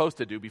we were supposed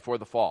to do before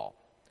the fall,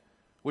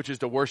 which is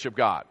to worship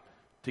God,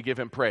 to give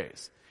him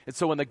praise. And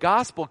so when the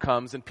gospel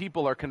comes and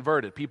people are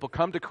converted, people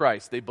come to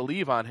Christ, they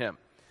believe on him,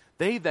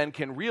 they then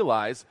can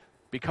realize,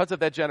 because of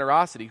that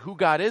generosity, who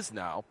God is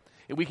now,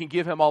 and we can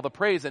give him all the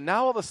praise. And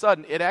now all of a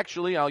sudden, it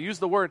actually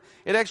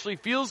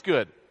feels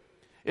good.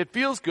 It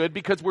feels good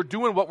because we're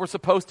doing what we're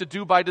supposed to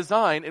do by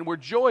design, and we're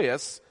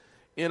joyous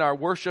in our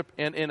worship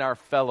and in our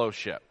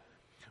fellowship.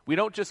 We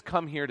don't just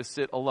come here to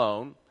sit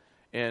alone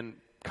and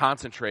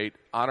concentrate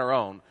on our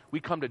own. We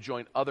come to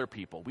join other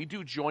people. We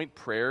do joint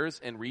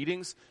prayers and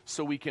readings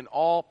so we can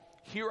all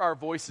hear our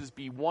voices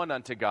be one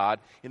unto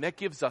God, and that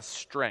gives us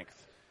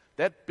strength.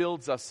 That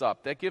builds us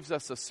up. That gives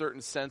us a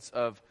certain sense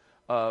of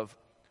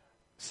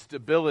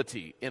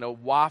stability in a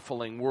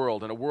waffling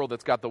world, in a world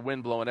that's got the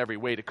wind blowing every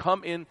way. To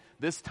come in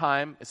this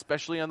time,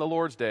 especially on the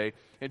Lord's Day,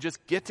 and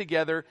just get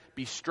together,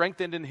 be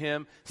strengthened in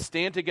him,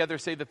 stand together,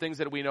 say the things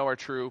that we know are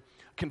true,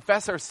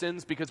 confess our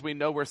sins because we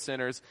know we're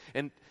sinners,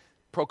 and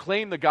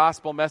proclaim the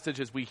gospel message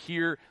as we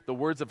hear the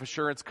words of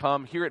assurance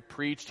come, hear it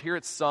preached, hear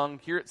it sung,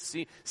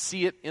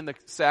 see it in the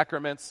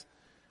sacraments.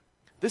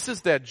 This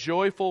is that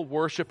joyful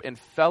worship and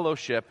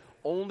fellowship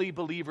only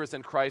believers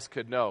in Christ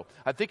could know.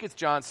 I think it's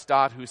John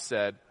Stott who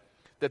said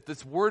that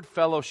this word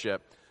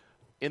fellowship,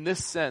 in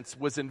this sense,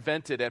 was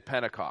invented at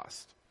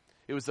Pentecost.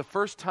 It was the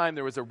first time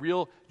there was a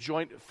real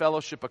joint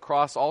fellowship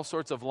across all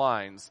sorts of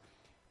lines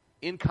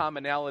in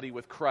commonality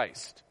with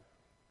Christ.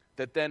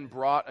 that then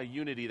brought a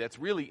unity that's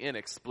really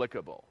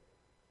inexplicable.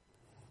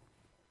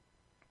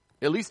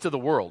 At least to the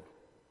world.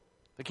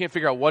 They can't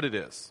figure out what it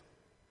is.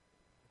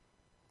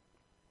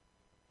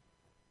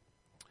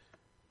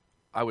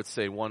 I would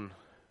say one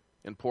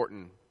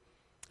important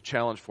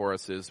challenge for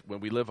us is when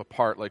we live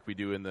apart like we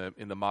do in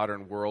the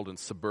modern world in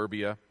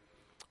suburbia.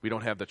 We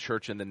don't have the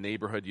church in the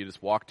neighborhood you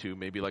just walk to,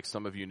 maybe like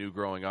some of you knew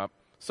growing up.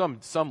 Some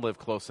live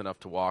close enough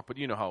to walk, but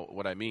you know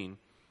what I mean.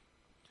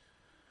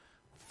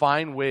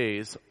 Find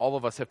ways, all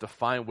of us have to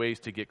find ways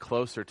to get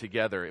closer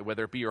together,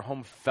 whether it be your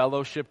home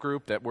fellowship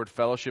group, that word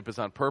fellowship is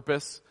on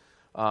purpose,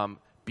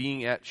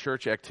 being at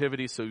church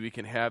activities so we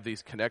can have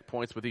these connect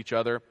points with each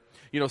other.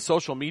 You know,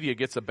 social media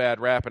gets a bad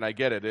rap, and I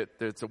get it.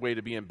 It's a way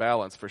to be in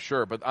balance for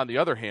sure. But on the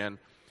other hand,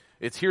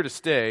 it's here to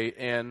stay,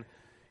 and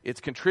it's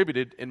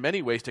contributed in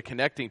many ways to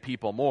connecting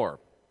people more.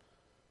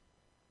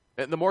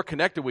 And the more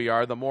connected we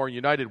are, the more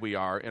united we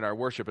are in our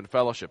worship and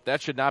fellowship.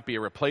 That should not be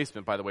a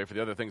replacement, by the way, for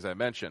the other things I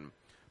mentioned.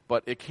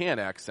 But it can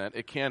accent,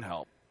 it can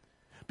help.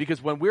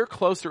 Because when we're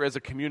closer as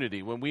a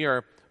community, when we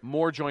are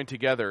more joined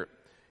together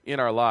in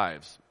our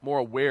lives, more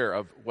aware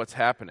of what's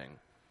happening,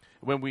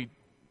 when we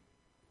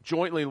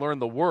jointly learn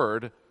the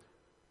Word,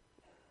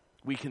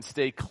 we can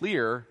stay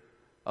clear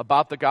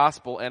about the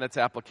gospel and its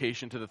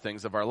application to the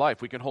things of our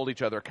life. We can hold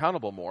each other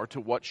accountable more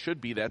to what should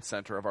be that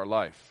center of our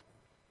life.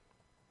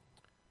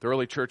 The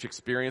early church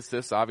experienced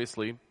this,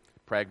 obviously.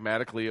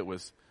 Pragmatically, it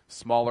was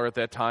smaller at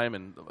that time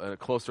and a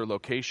closer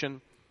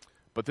location.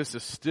 But this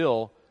is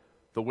still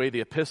the way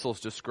the epistles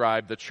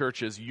describe the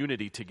church's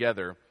unity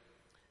together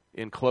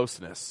in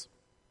closeness.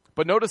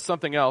 But notice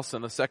something else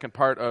in the second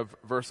part of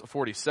verse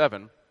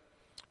 47,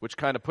 which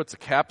kind of puts a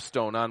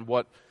capstone on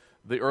what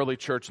the early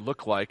church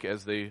looked like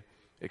as they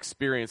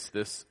experienced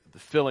the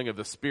filling of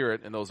the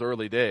Spirit in those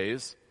early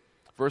days.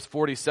 Verse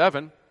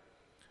 47,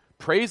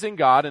 praising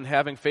God and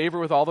having favor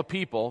with all the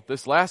people.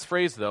 This last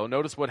phrase, though,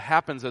 notice what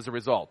happens as a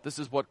result. This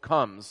is what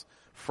comes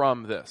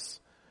from this.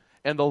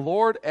 And the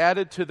Lord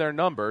added to their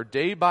number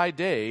day by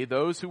day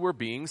those who were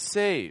being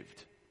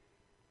saved.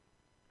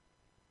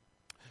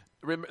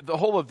 The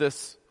whole of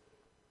this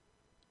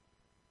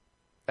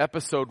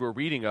episode we're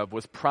reading of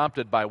was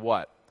prompted by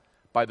what?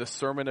 By the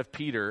sermon of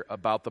Peter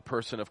about the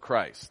person of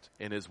Christ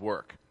and his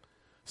work.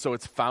 So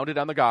it's founded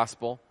on the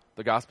gospel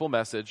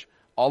message.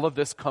 All of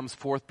this comes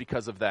forth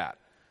because of that.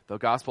 The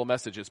gospel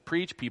message is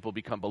preached, people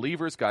become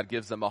believers, God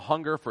gives them a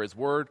hunger for his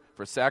word,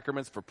 for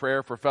sacraments, for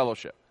prayer, for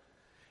fellowship.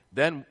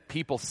 Then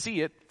people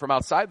see it from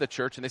outside the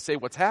church and they say,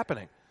 what's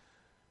happening?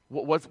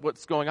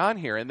 What's going on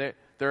here? And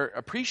they're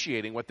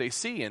appreciating what they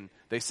see, and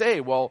they say,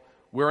 well,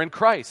 we're in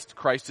Christ.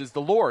 Christ is the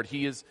Lord.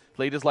 He has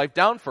laid his life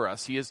down for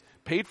us. He has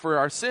paid for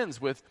our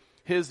sins with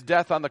his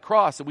death on the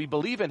cross, and we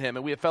believe in him,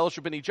 and we have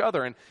fellowship in each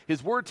other, and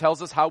his word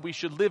tells us how we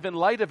should live in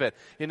light of it.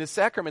 And his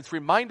sacraments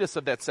remind us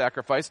of that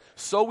sacrifice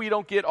so we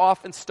don't get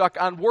off and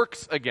stuck on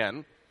works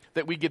again,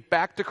 that we get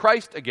back to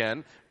Christ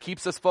again,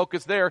 keeps us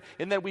focused there,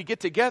 and then we get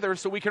together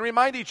so we can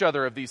remind each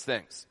other of these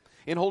things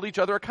and hold each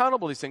other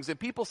accountable to these things. And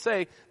people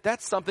say,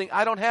 that's something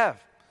I don't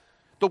have.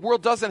 The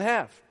world doesn't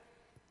have.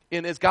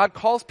 And as God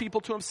calls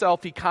people to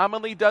himself, he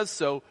commonly does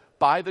so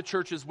by the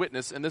church's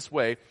witness in this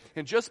way.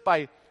 And just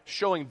by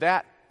showing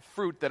that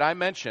fruit that I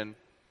mentioned,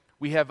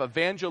 we have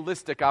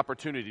evangelistic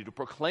opportunity to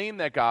proclaim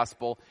that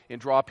gospel and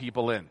draw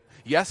people in.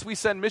 Yes, we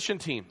send mission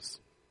teams,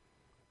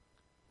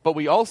 but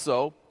we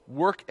also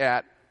work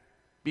at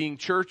being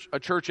a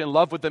church in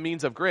love with the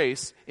means of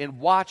grace, and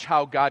watch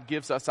how God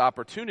gives us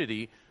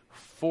opportunity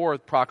for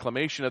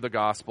proclamation of the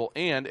gospel.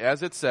 And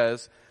as it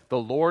says, the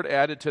Lord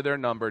added to their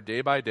number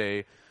day by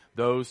day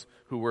those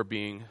who were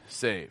being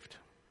saved.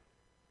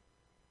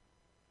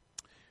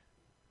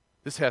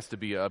 This has to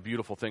be a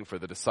beautiful thing for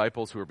the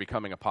disciples who are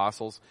becoming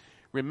apostles.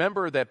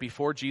 Remember that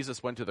before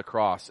Jesus went to the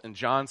cross, in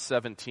John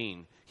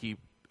 17, he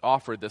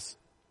offered this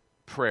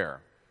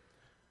prayer.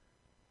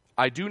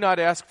 I do not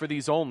ask for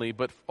these only,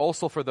 but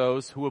also for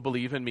those who will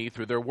believe in me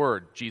through their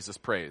word, Jesus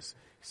prays.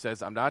 He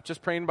says, I'm not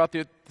just praying about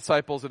the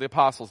disciples or the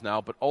apostles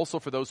now, but also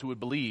for those who would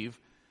believe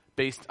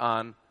based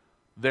on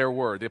their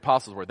word, the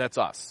apostles' word. That's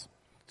us.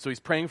 So he's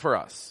praying for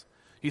us.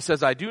 He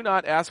says, I do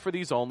not ask for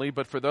these only,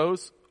 but for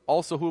those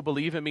also who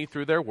believe in me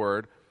through their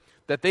word,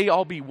 that they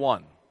all be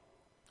one.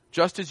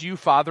 Just as you,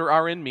 Father,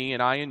 are in me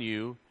and I in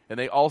you, and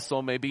they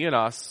also may be in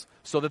us,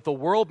 so that the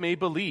world may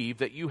believe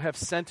that you have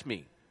sent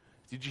me.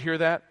 Did you hear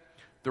that?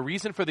 The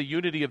reason for the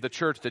unity of the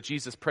church that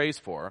Jesus prays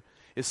for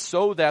is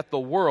so that the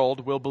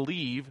world will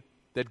believe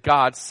that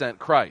God sent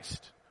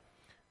Christ.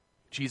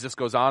 Jesus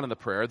goes on in the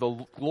prayer,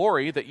 the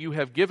glory that you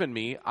have given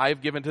me, I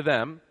have given to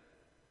them,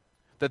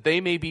 that they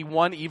may be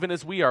one even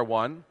as we are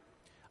one,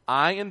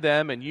 I in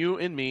them and you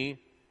in me,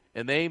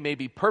 and they may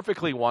be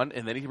perfectly one.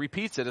 And then he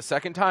repeats it a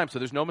second time, so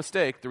there's no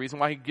mistake. The reason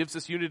why he gives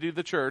this unity to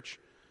the church,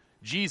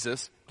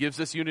 Jesus gives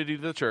this unity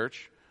to the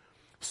church,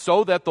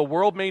 so that the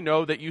world may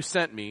know that you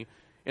sent me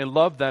and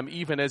love them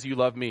even as you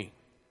love me.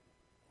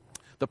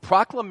 The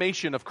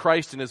proclamation of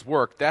Christ and his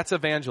work, that's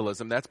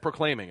evangelism, that's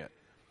proclaiming it.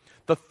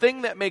 The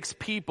thing that makes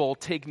people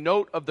take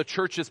note of the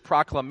church's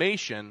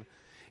proclamation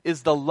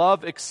is the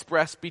love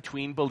expressed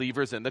between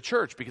believers in the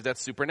church, because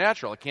that's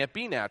supernatural. It can't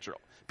be natural.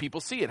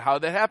 People see it. How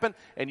did that happen?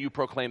 And you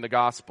proclaim the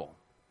gospel.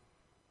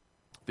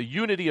 The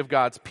unity of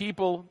God's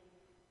people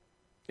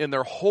in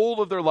their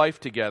whole of their life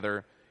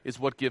together is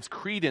what gives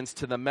credence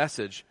to the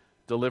message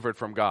delivered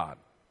from God.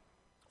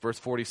 Verse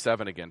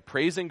 47 again,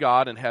 praising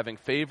God and having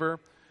favor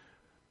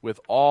with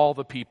all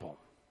the people.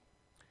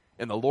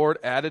 And the Lord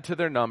added to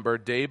their number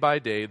day by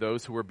day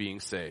those who were being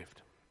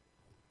saved.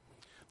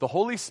 The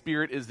Holy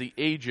Spirit is the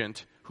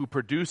agent who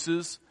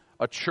produces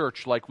a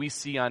church like we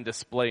see on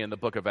display in the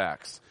book of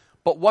Acts.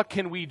 But what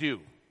can we do?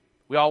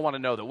 We all want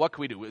to know that. What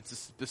can we do?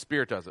 The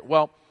Spirit does it.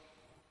 Well,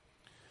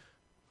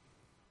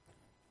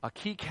 a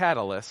key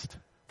catalyst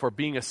for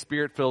being a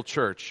Spirit-filled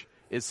church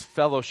is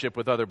fellowship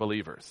with other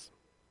believers.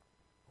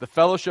 The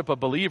fellowship of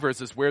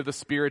believers is where the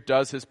Spirit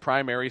does his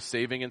primary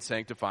saving and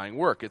sanctifying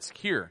work. It's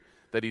here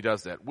that he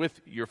does that, with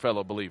your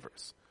fellow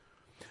believers.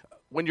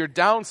 When you're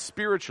down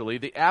spiritually,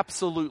 the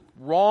absolute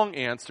wrong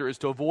answer is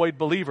to avoid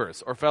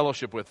believers or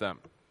fellowship with them.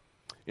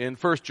 In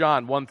 1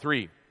 John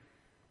 1:3,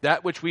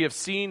 that which we have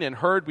seen and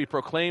heard we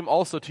proclaim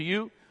also to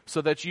you,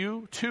 so that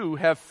you too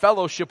have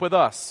fellowship with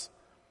us.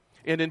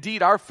 And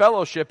indeed, our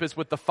fellowship is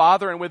with the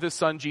Father and with his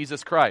Son,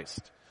 Jesus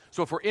Christ.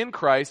 So if we're in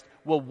Christ,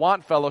 we'll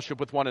want fellowship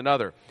with one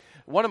another.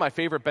 One of my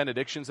favorite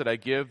benedictions that I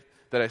give,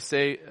 that I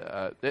say,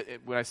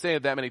 when I say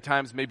it that many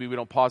times, maybe we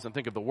don't pause and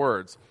think of the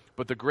words,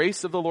 but the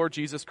grace of the Lord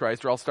Jesus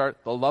Christ, or I'll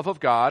start, the love of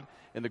God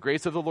and the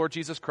grace of the Lord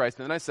Jesus Christ,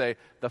 and then I say,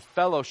 the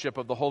fellowship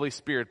of the Holy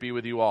Spirit be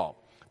with you all.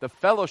 The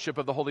fellowship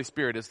of the Holy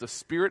Spirit is the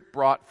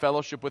Spirit-brought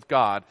fellowship with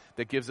God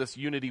that gives us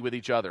unity with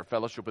each other,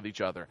 fellowship with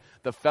each other.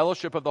 The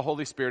fellowship of the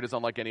Holy Spirit is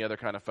unlike any other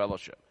kind of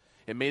fellowship.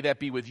 And may that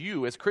be with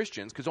you as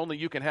Christians, because only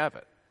you can have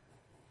it.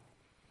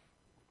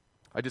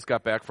 I just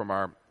got back from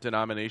our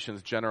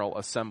denomination's General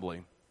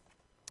Assembly.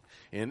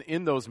 And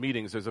in those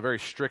meetings, there's a very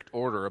strict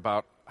order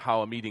about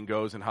how a meeting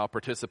goes and how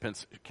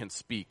participants can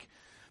speak.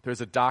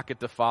 There's a docket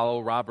to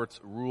follow, Robert's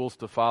rules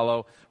to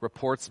follow,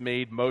 reports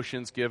made,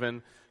 motions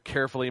given,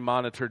 carefully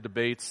monitored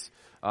debates.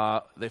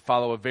 They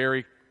follow a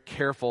very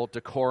careful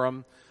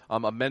decorum.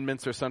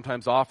 Amendments are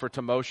sometimes offered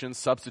to motions,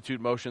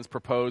 substitute motions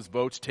proposed,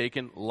 votes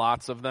taken,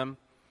 lots of them.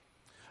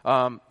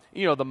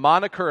 The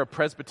moniker of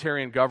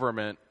Presbyterian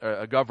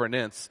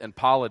governance and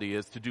polity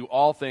is to do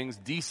all things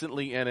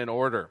decently and in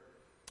order.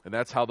 And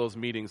that's how those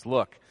meetings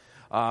look.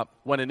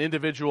 When an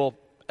individual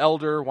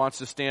elder wants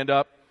to stand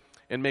up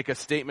and make a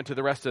statement to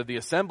the rest of the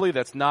assembly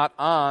that's not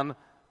on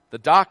the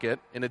docket,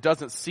 and it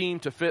doesn't seem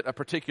to fit a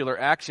particular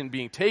action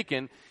being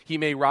taken, he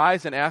may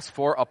rise and ask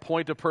for a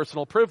point of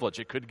personal privilege.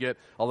 It could get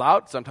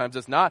allowed, sometimes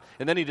it's not,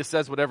 and then he just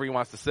says whatever he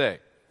wants to say.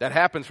 That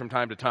happens from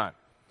time to time.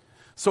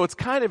 So it's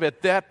kind of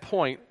at that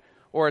point,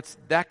 or it's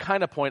that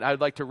kind of point I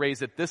would like to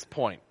raise at this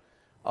point,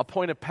 a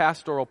point of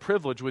pastoral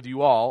privilege with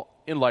you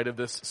all in light of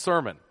this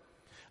sermon.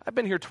 I've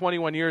been here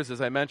 21 years, as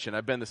I mentioned.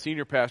 I've been the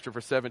senior pastor for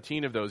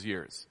 17 of those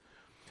years.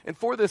 And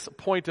for this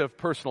point of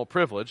personal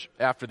privilege,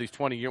 after these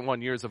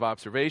 21 years of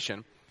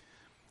observation,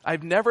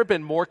 I've never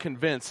been more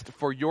convinced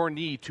for your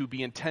need to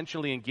be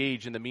intentionally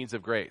engaged in the means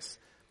of grace.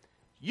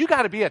 You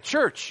got to be at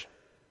church.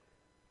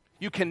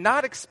 You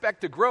cannot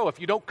expect to grow if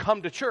you don't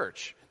come to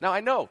church. Now, I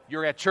know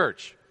you're at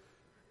church,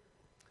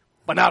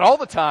 but not all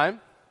the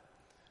time.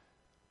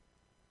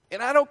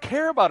 And I don't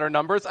care about our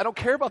numbers. I don't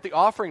care about the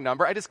offering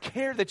number. I just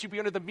care that you be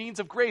under the means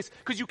of grace,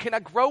 because you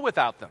cannot grow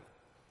without them.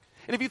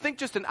 And if you think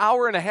just an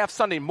hour and a half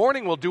Sunday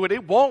morning will do it,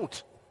 it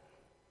won't.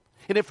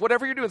 And if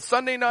whatever you're doing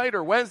Sunday night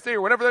or Wednesday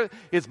or whatever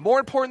is more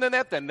important than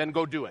that, then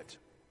go do it.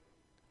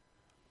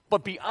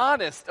 But be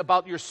honest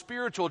about your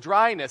spiritual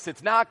dryness.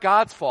 It's not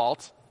God's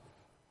fault.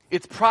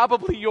 It's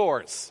probably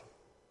yours.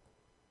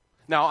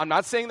 Now, I'm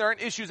not saying there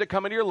aren't issues that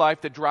come into your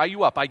life that dry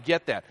you up. I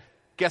get that.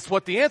 Guess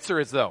what the answer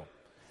is, though?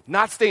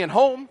 Not staying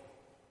home.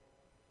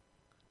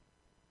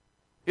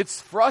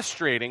 It's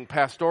frustrating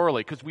pastorally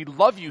because we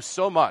love you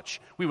so much.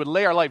 We would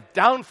lay our life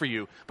down for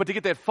you, but to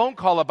get that phone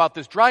call about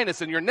this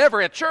dryness and you're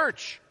never at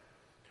church.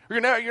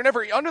 You're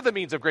never under the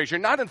means of grace. You're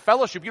not in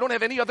fellowship. You don't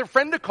have any other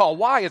friend to call.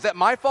 Why? Is that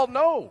my fault?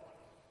 No.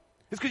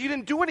 It's because you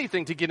didn't do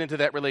anything to get into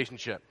that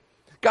relationship.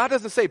 God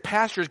doesn't say,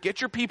 pastors,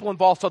 get your people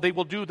involved so they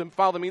will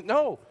follow the means.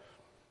 No.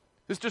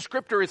 This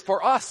descriptor is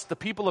for us, the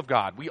people of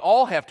God. We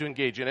all have to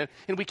engage in it,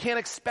 and we can't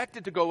expect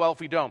it to go well if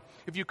we don't.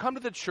 If you come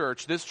to the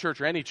church, this church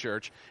or any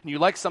church, and you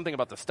like something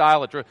about the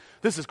style,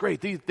 this is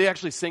great. They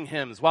actually sing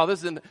hymns. Wow,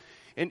 this is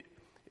and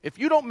if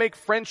you don't make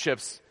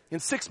friendships, in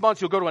 6 months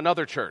you'll go to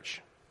another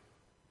church.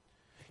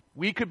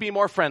 We could be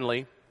more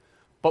friendly,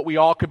 but we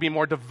all could be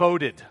more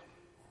devoted.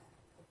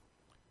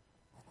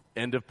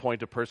 End of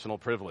point of personal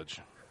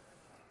privilege.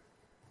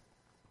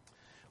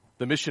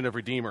 The mission of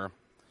Redeemer,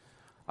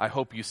 I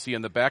hope you see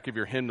in the back of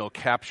your hymnal,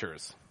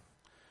 captures.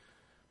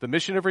 The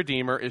mission of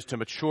Redeemer is to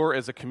mature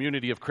as a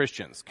community of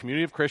Christians.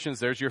 Community of Christians,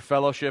 there's your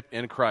fellowship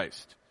in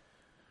Christ,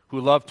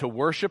 who love to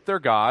worship their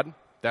God.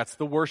 That's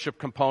the worship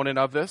component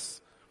of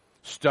this.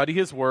 Study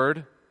his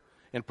word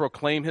and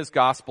proclaim his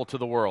gospel to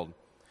the world.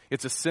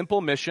 It's a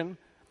simple mission,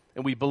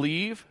 and we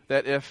believe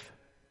that if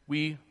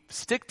we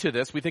stick to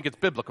this, we think it's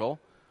biblical,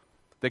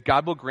 that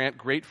God will grant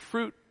great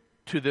fruit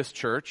to this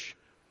church,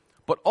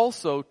 but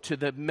also to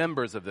the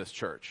members of this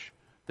church,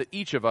 that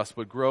each of us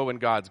would grow in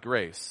God's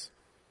grace.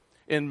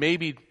 And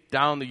maybe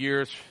down the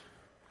years,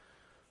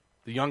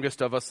 the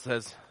youngest of us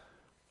says,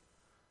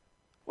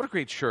 what a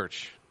great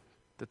church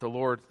that the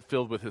Lord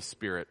filled with his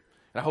Spirit.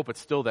 And I hope it's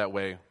still that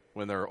way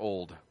when they're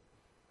old.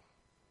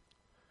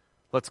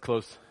 Let's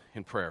close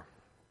in prayer.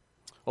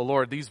 Oh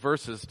Lord, these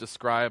verses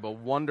describe a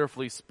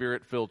wonderfully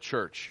Spirit-filled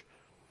church,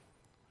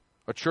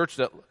 a church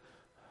that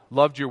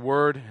loved your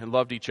word and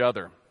loved each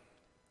other.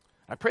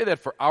 I pray that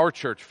for our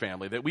church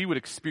family, that we would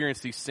experience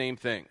these same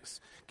things.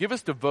 Give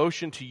us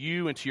devotion to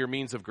you and to your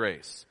means of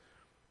grace.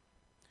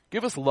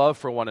 Give us love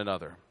for one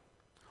another.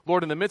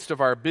 Lord, in the midst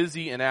of our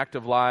busy and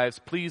active lives,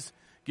 please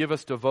give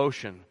us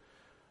devotion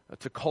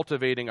to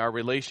cultivating our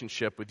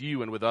relationship with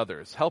you and with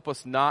others. Help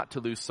us not to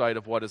lose sight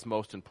of what is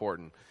most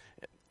important.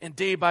 And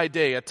day by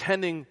day,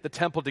 attending the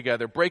temple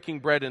together, breaking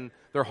bread in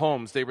their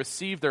homes, they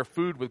receive their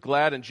food with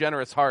glad and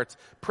generous hearts,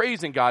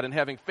 praising God and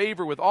having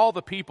favor with all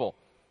the people.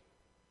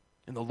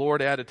 And the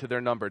Lord added to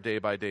their number day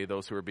by day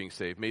those who are being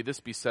saved. May this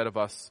be said of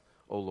us,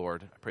 O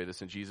Lord. I pray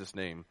this in Jesus'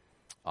 name.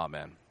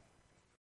 Amen.